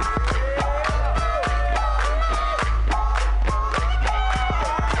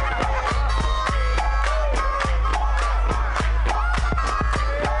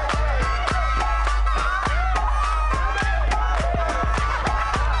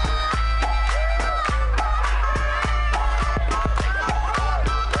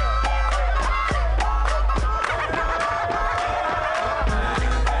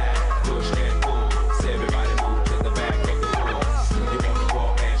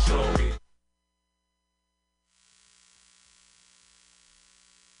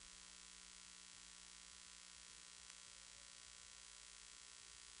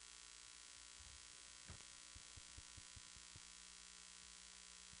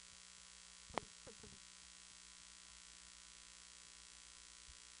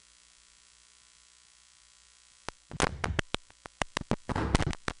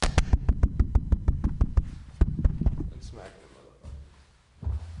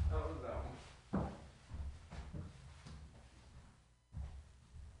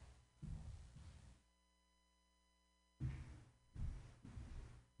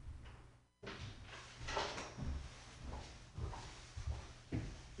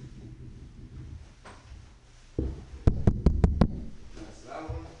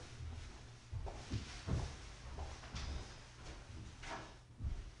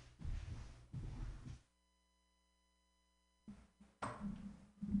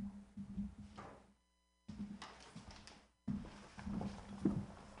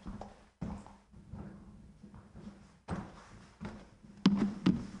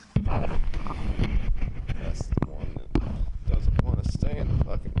 That's the one that doesn't want to stay in the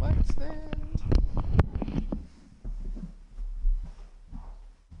fucking mic stand.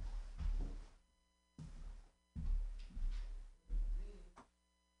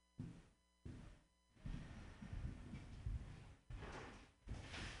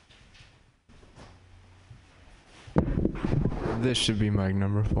 This should be mic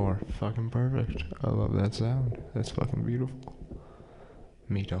number 4. Fucking perfect. I love that sound. That's fucking beautiful.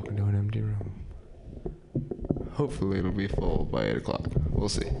 Me talking to an empty room. Hopefully it'll be full by 8 o'clock. We'll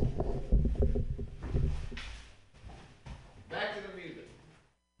see. Back to the music.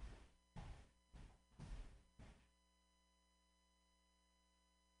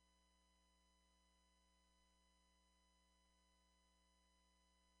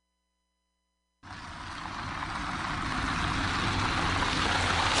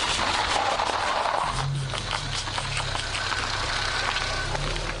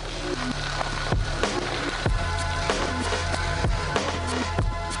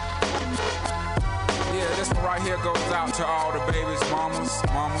 out to all the babies, mamas.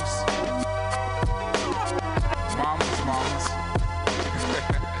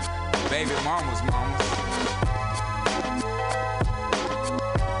 Baby mamas.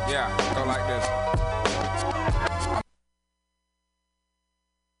 Yeah, go like this.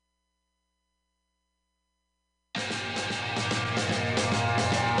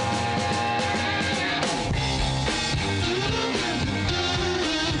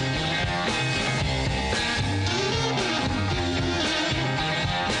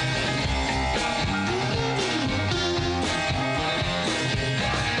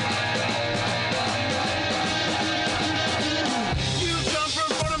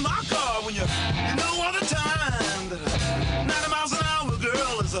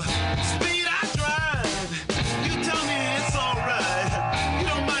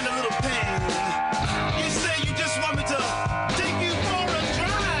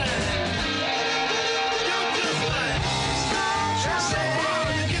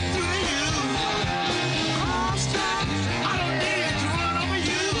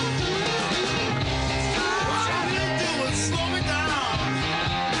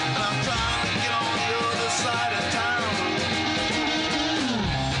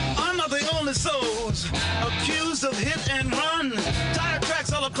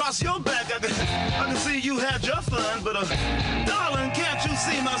 Your back, I can see you had your fun, but darling, can't you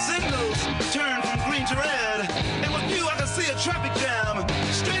see my signals turn from green to red? And with you, I can see a traffic jam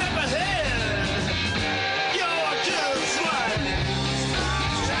straight up ahead. You're just right,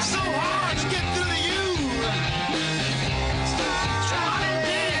 so hard to get through to you. I don't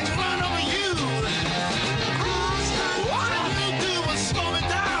dare to run over you. All you do was slow me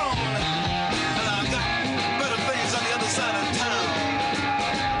down, and I got better things on the other side of town.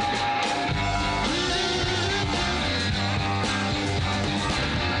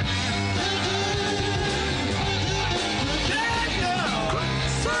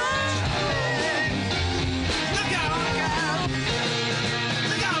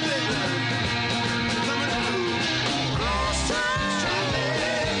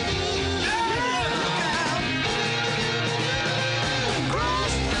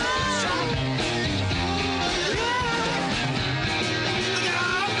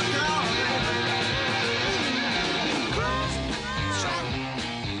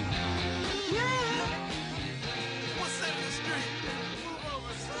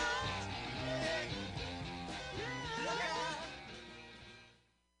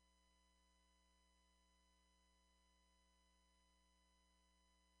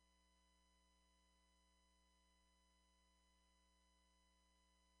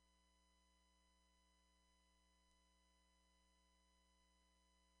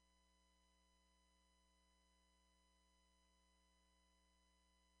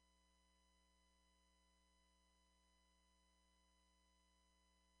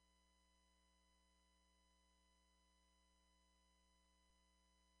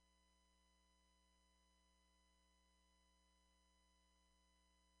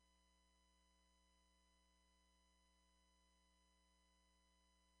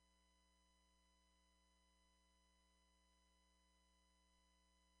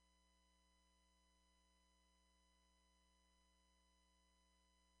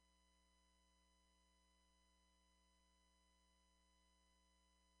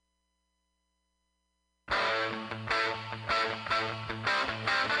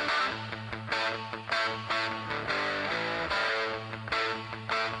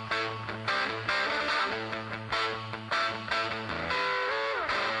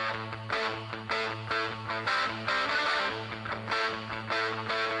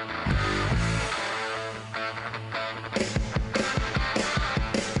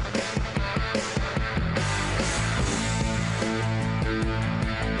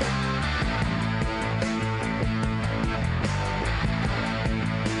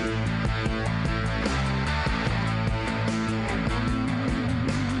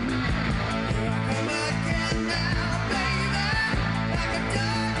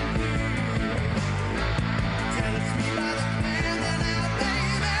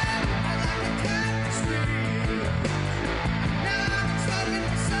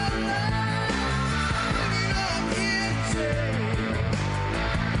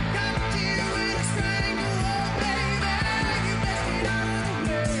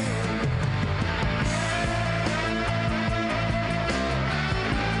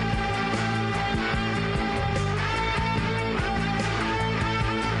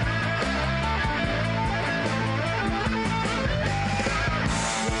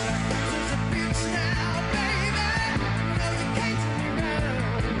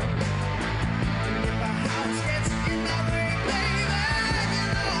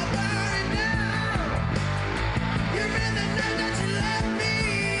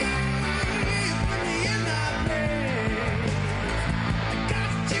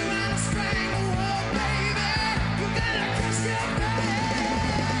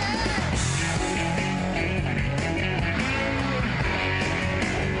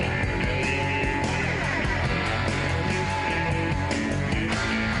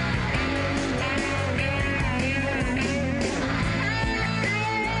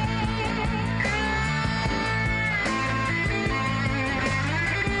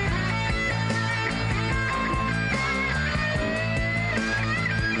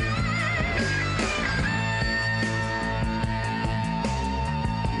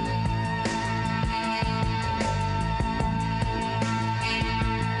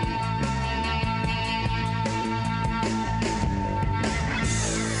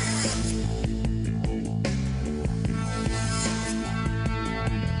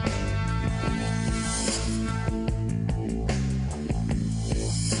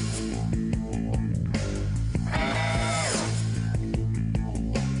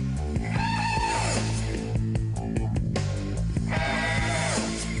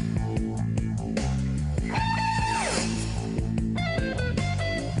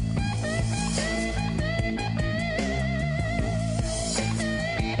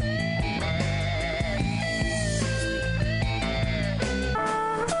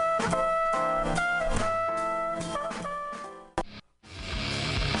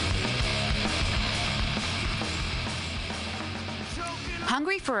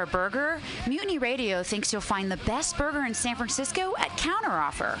 Hungry for a burger? Mutiny Radio thinks you'll find the best burger in San Francisco at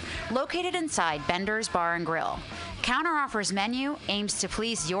Counteroffer, located inside Bender's Bar and Grill. Counteroffer's menu aims to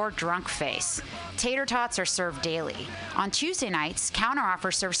please your drunk face. Tater tots are served daily. On Tuesday nights,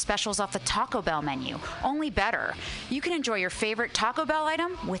 Counteroffer serves specials off the Taco Bell menu, only better. You can enjoy your favorite Taco Bell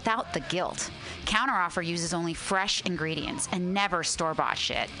item without the guilt. Counteroffer uses only fresh ingredients and never store-bought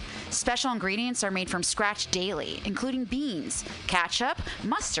shit. Special ingredients are made from scratch daily, including beans, ketchup,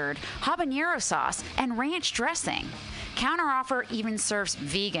 mustard, habanero sauce, and ranch dressing. Counteroffer even serves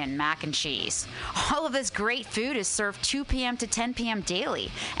vegan mac and cheese. All of this great food is served 2 p.m. to 10 p.m. daily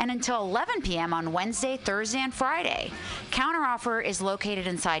and until 11 p.m. on Wednesday, Thursday, and Friday. Counteroffer is located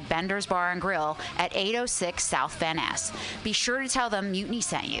inside Bender's Bar and Grill at 806 South Van Ness. Be sure to tell them Mutiny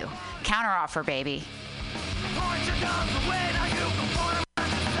sent you. Counteroffer, baby.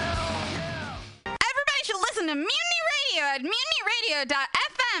 Everybody should listen to Mutiny Radio at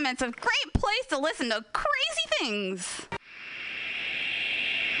mutinyradio.fm. It's a great place to listen to crazy things.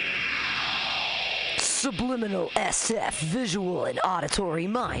 Subliminal SF visual and auditory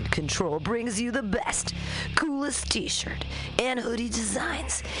mind control brings you the best, coolest t-shirt and hoodie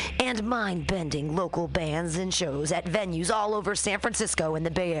designs and mind-bending local bands and shows at venues all over San Francisco and the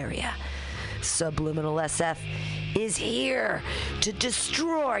Bay Area. Subliminal SF is here to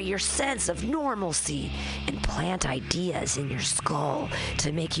destroy your sense of normalcy and plant ideas in your skull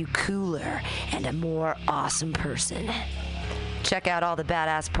to make you cooler and a more awesome person. Check out all the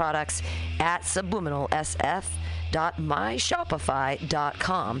badass products at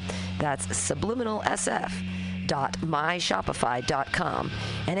subliminalsf.myshopify.com. That's subliminalsf.myshopify.com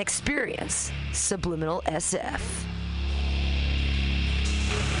and experience Subliminal SF.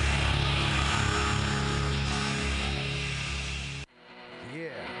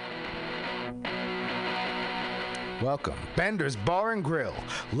 Welcome. Bender's Bar and Grill,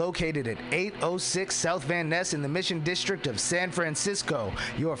 located at 806 South Van Ness in the Mission District of San Francisco.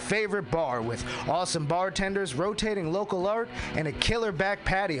 Your favorite bar with awesome bartenders, rotating local art, and a killer back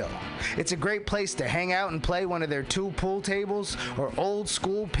patio. It's a great place to hang out and play one of their 2 pool tables or old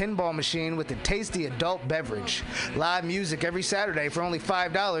school pinball machine with a tasty adult beverage. Live music every Saturday for only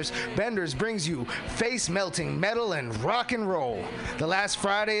 $5. Bender's brings you face-melting metal and rock and roll. The last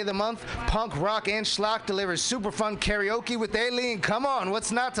Friday of the month, punk, rock, and schlock delivers super fun karaoke with Aileen. Come on,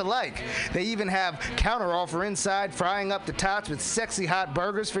 what's not to like? They even have Counteroffer inside, frying up the tots with sexy hot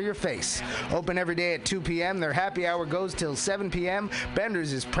burgers for your face. Open every day at 2 p.m. Their happy hour goes till 7 p.m.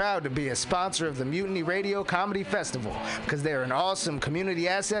 Bender's is proud to be a sponsor of the Mutiny Radio Comedy Festival because they're an awesome community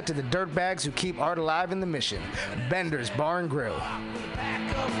asset to the dirtbags who keep art alive in the Mission. Bender's Bar and Grill.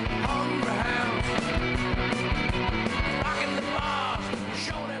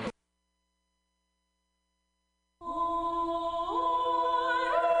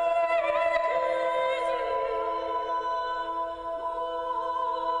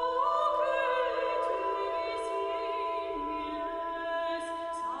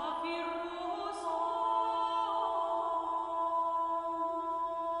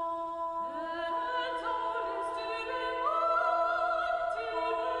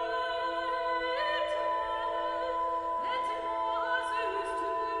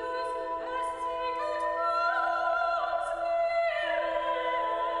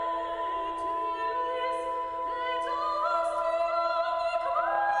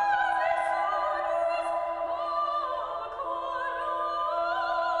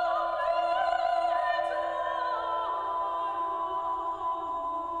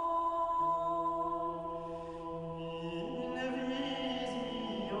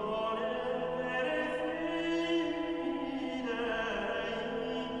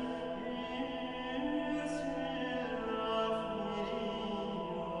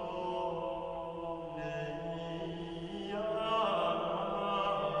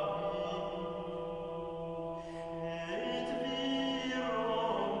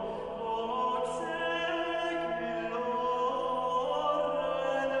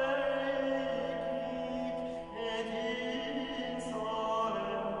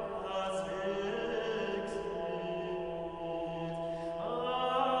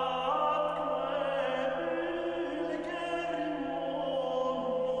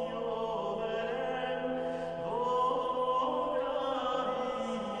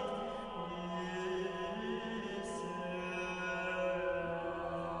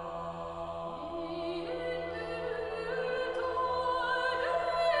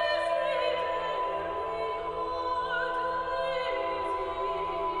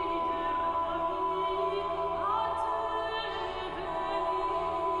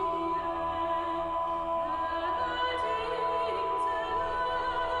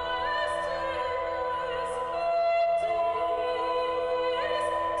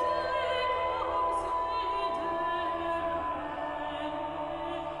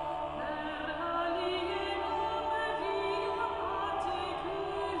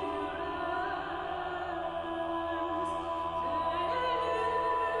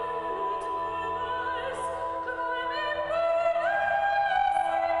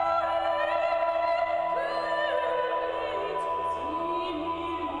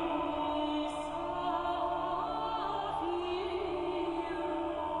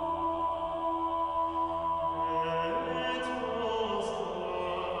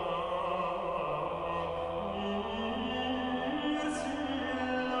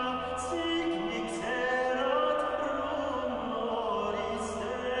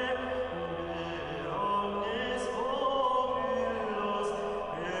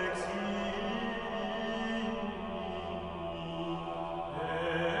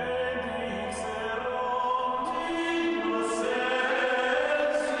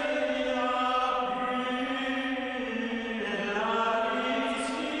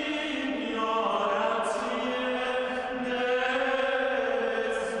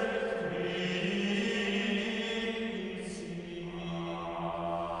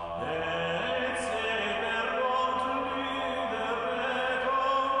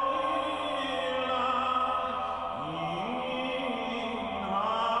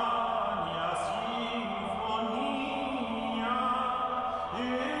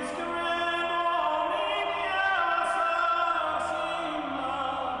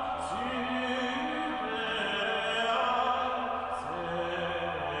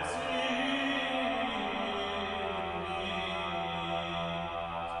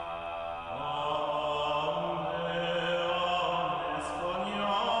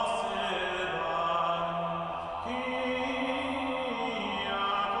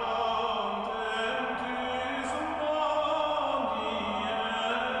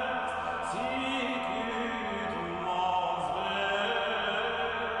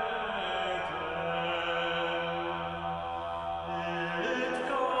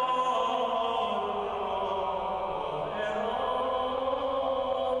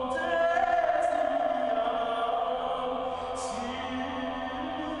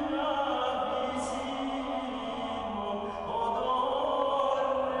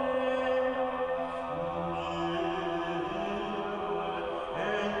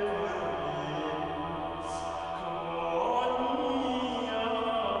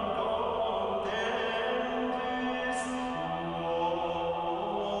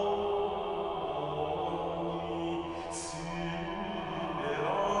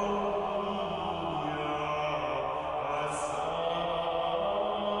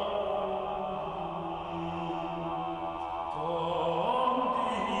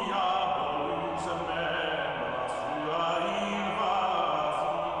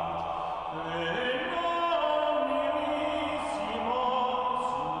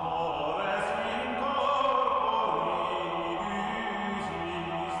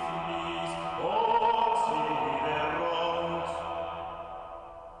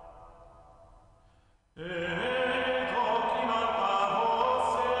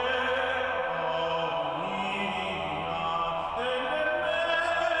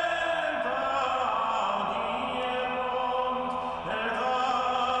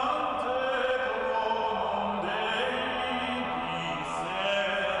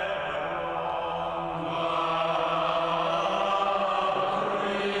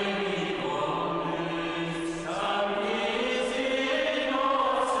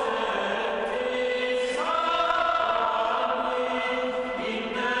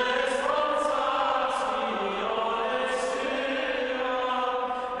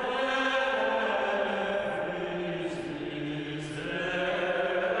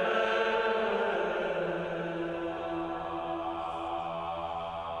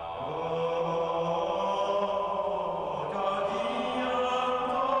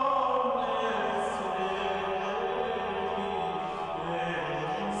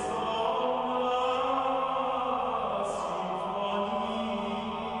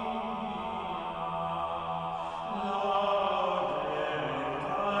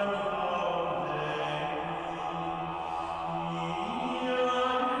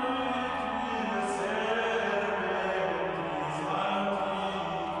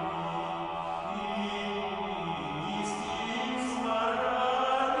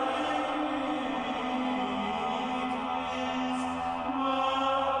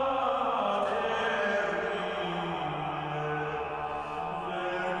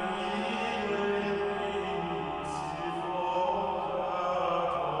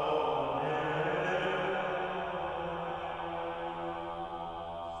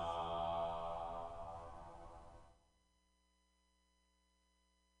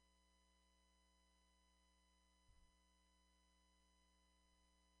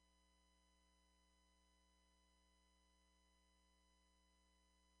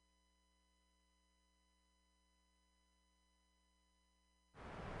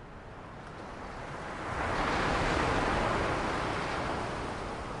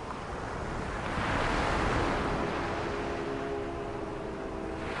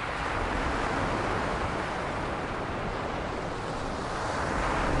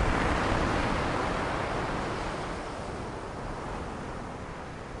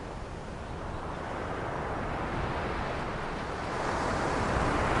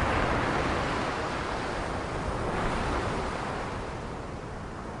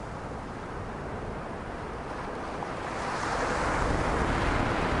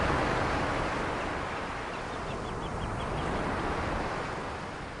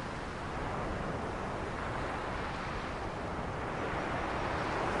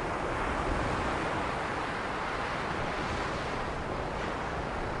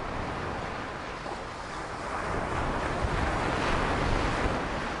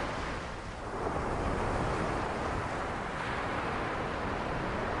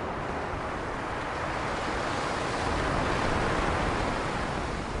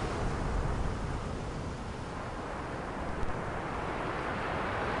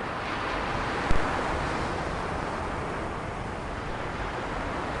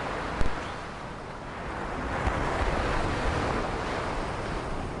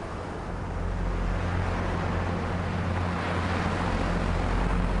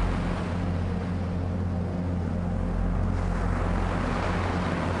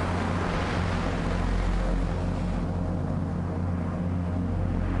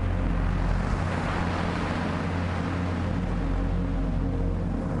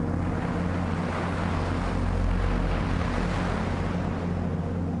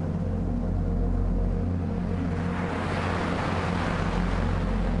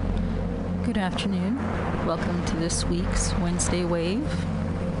 afternoon. Welcome to this week's Wednesday Wave.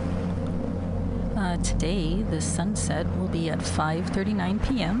 Today, the sunset will be at 5:39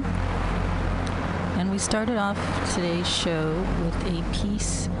 p.m. And we started off today's show with a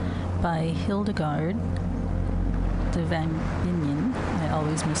piece by Hildegard de Van Bingen. I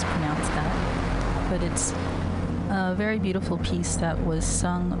always mispronounce that. But it's a very beautiful piece that was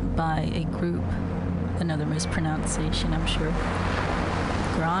sung by a group, another mispronunciation, I'm sure,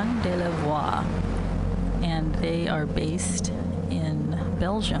 Grand de la Voix. And they are based in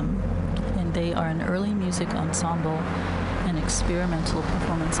Belgium. And they are an early music ensemble and experimental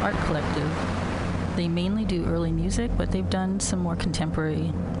performance art collective. They mainly do early music, but they've done some more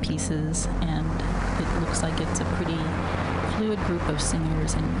contemporary pieces, and it looks like it's a pretty fluid group of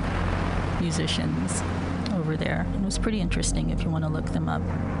singers and musicians over there. And it was pretty interesting if you want to look them up.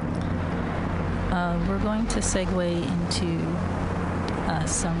 We're going to segue into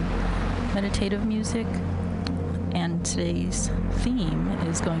some meditative music, and today's theme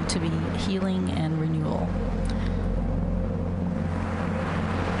is going to be healing and renewal.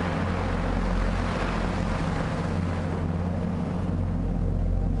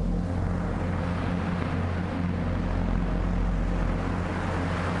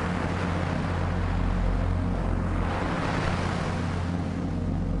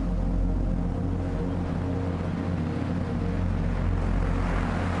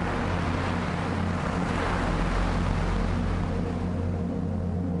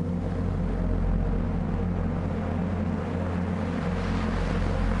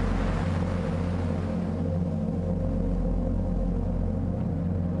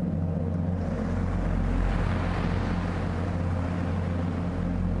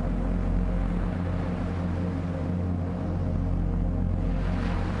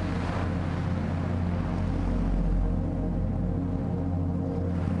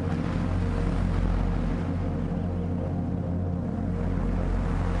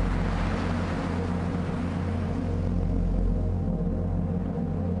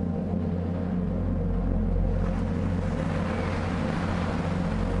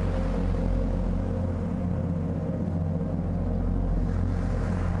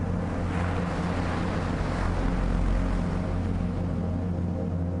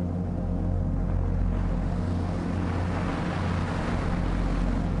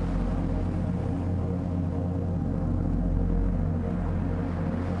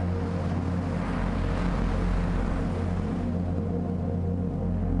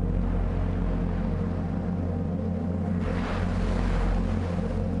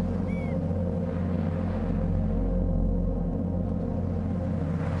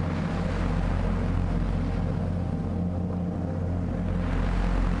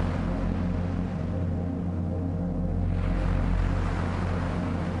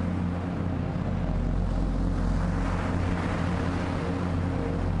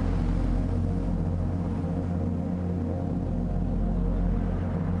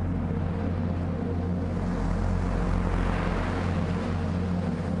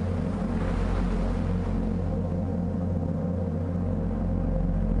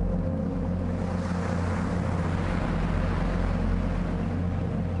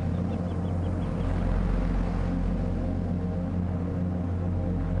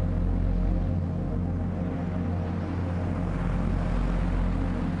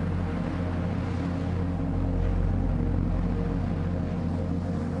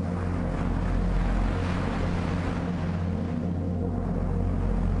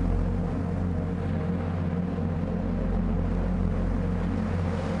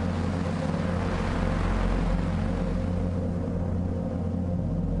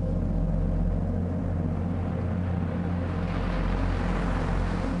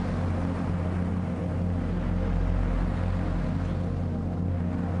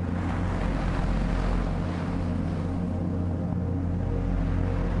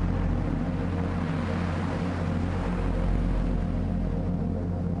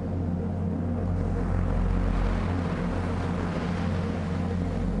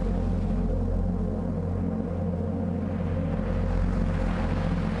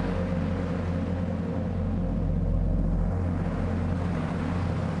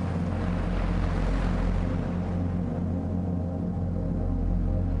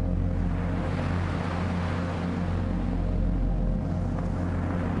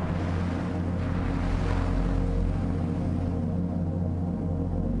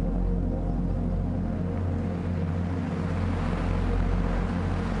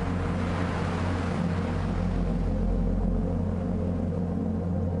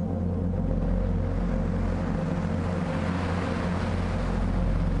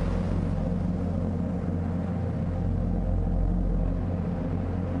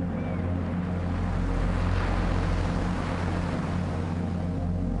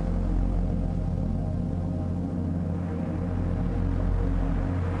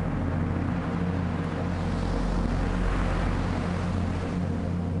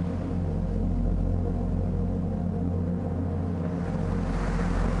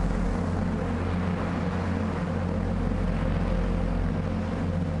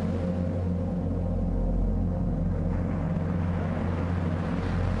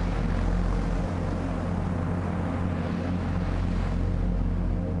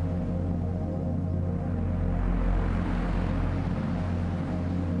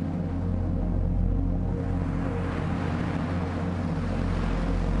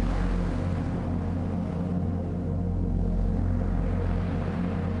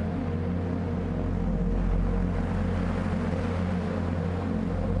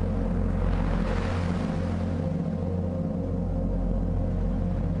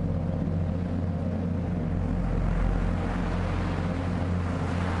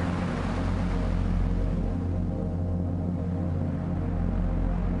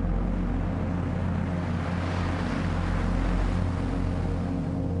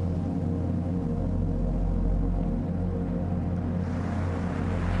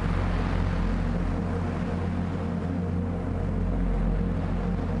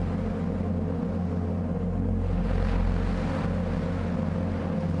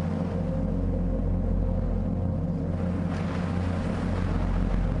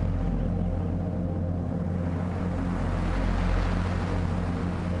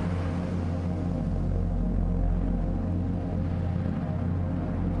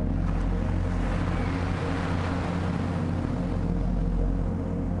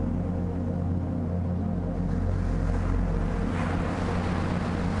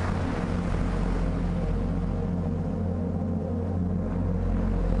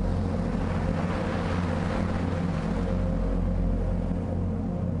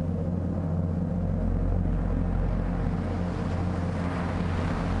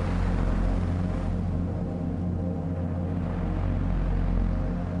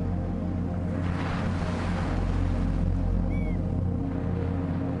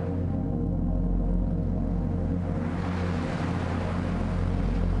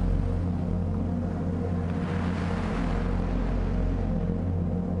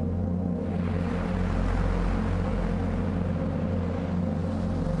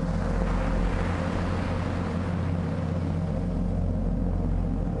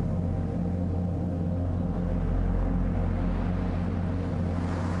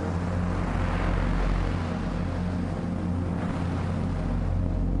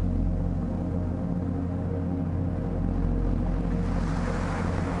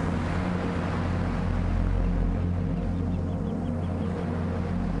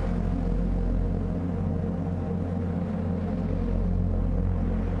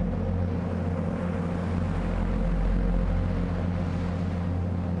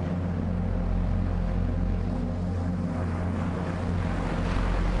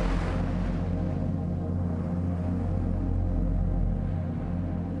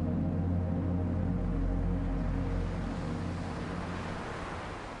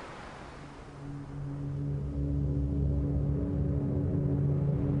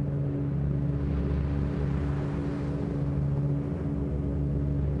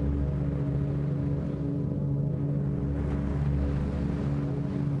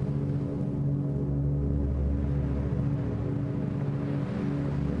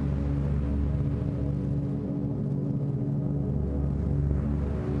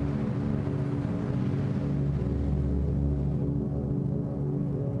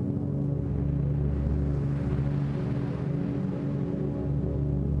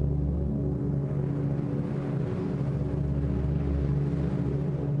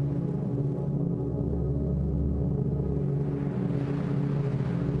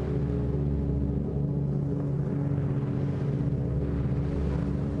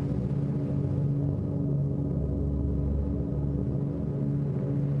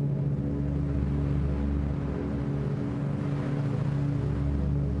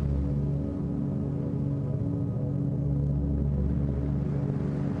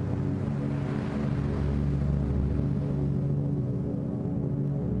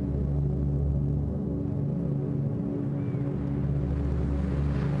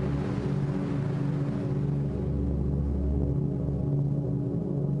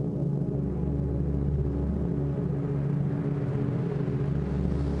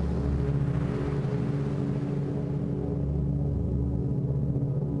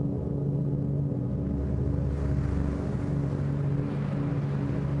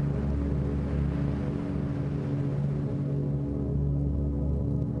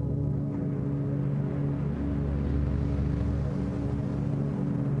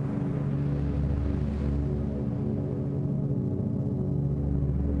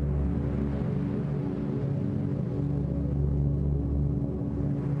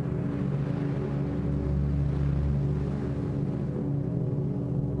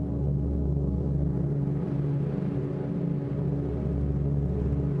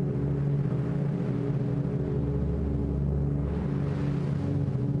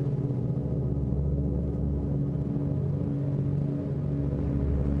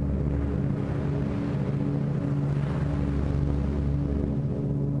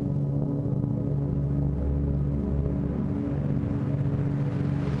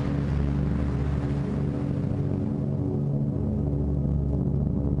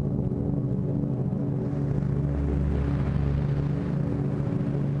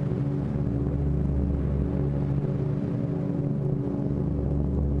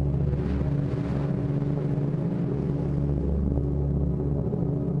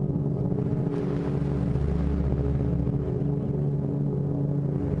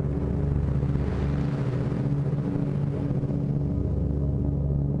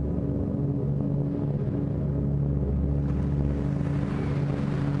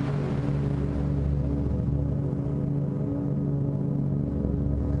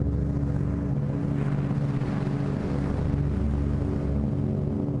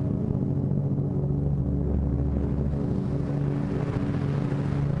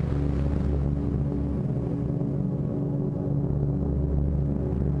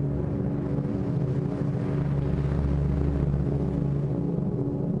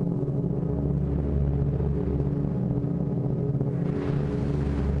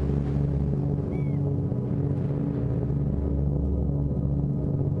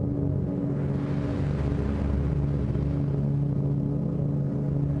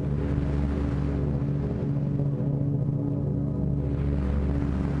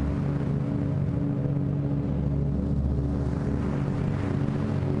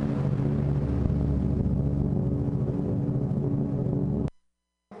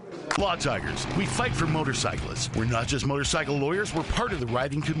 Law Tigers. We fight for motorcyclists. We're not just motorcycle lawyers, we're part of the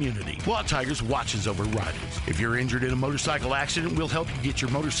riding community. Law Tigers watches over riders. If you're injured in a motorcycle accident, we'll help you get your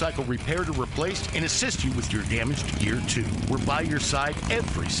motorcycle repaired or replaced and assist you with your damaged gear too. We're by your side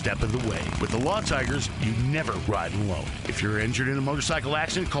every step of the way. With the Law Tigers, you never ride alone. If you're injured in a motorcycle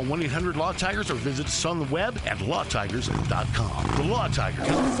accident, call 1-800-LAW-TIGERS or visit us on the web at lawtigers.com. The Law Tiger,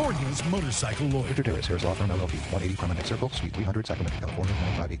 California's motorcycle lawyer. Victor Terrace, Harris Law Firm, LLP, 180 Promenade Circle, Suite 300, Sacramento, California,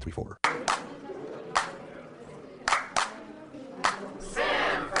 95834.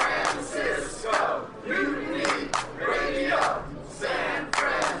 San Francisco, Mutiny Radio. San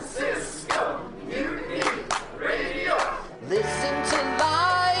Francisco, Mutiny Radio. Listen to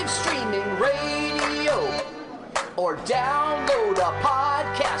live streaming radio or download a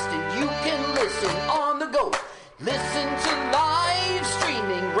podcast and you can listen on the go. Listen to live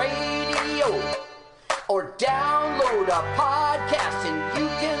streaming radio or download a podcast and you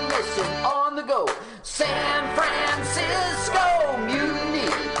can listen on the go. San Francisco Mutiny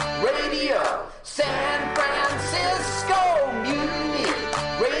Radio. San Francisco Mutiny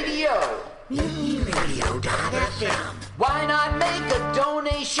Radio. MutinyRadio.fm. Why not make a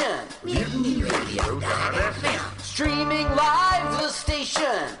donation? MutinyRadio.fm. Streaming live the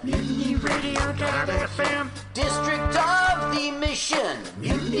station. MutinyRadio.fm. District of the Mission.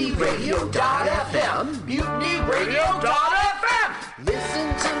 MutinyRadio.fm. MutinyRadio.fm.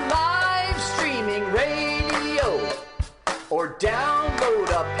 Listen to live streaming radio or download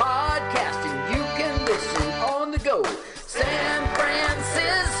a podcast and you can listen on the go. San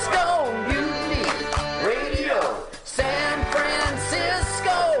Francisco Mutiny Radio. San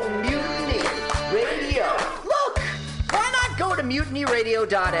Francisco Mutiny Radio. Look, why not go to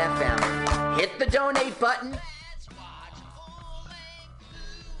MutinyRadio.fm? Hit the donate button.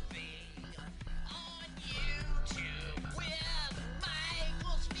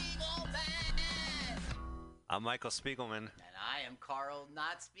 I'm Michael Spiegelman. And I am Carl,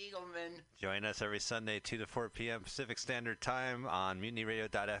 not Spiegelman. Join us every Sunday, 2 to 4 p.m. Pacific Standard Time on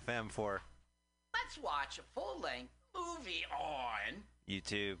MutinyRadio.fm for Let's watch a full-length movie on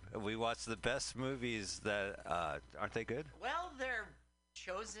YouTube. We watch the best movies that, aren't they good? Well, they're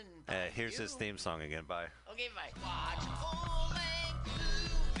chosen by here's you. his theme song again. Bye. Okay, bye. Watch a full-length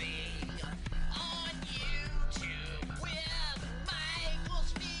movie on YouTube with Michael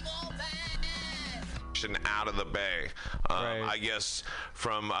Spiegelman. Out of the bay. I guess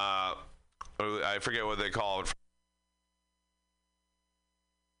from, I forget what they call it.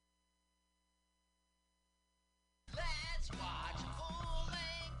 Let's watch a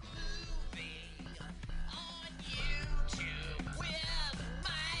full-length movie on YouTube with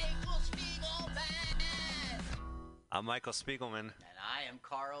Michael Spiegelman. I'm Michael Spiegelman. And I am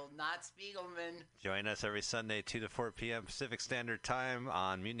Carl, not Spiegelman. Join us every Sunday, 2 to 4 p.m. Pacific Standard Time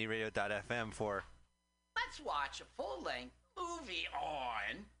on MutinyRadio.fm for Let's watch a full-length movie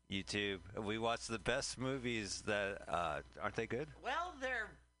on YouTube. We watch the best movies that, aren't they good? Well,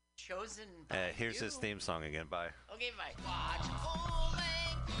 they're chosen by here's you. his theme song again. Bye. Okay, bye. Watch a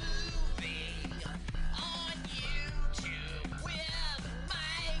full-length movie on YouTube with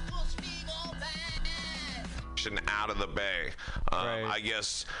Michael Spiegelman. Out of the bay. I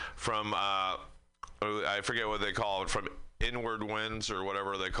guess from, I forget what they call it, from inward winds or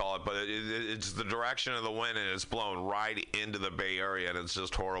whatever they call it, but it's the direction of the wind and it's blown right into the Bay Area and it's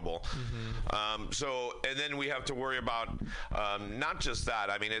just horrible. And then we have to worry about not just that.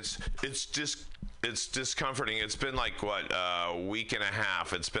 I mean, it's discomforting. It's been like a week and a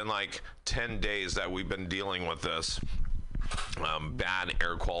half. It's been like 10 days that we've been dealing with this bad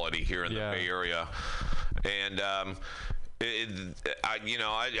air quality here in the Bay Area, and I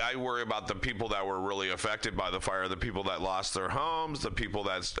worry about the people that were really affected by the fire, the people that lost their homes, the people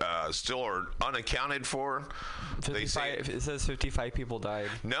that still are unaccounted for. 55, it says 55 people died.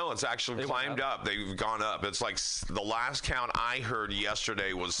 No, it's actually climbed up. They've gone up. It's like the last count I heard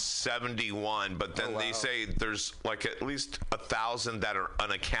yesterday was 71, but then they say there's like at least 1,000 that are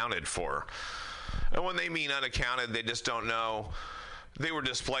unaccounted for. And when they mean unaccounted, they just don't know. They were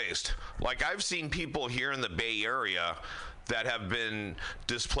displaced. Like I've seen people here in the Bay Area that have been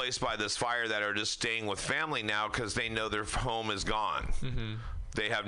displaced by this fire that are just staying with family now because they know their home is gone. They have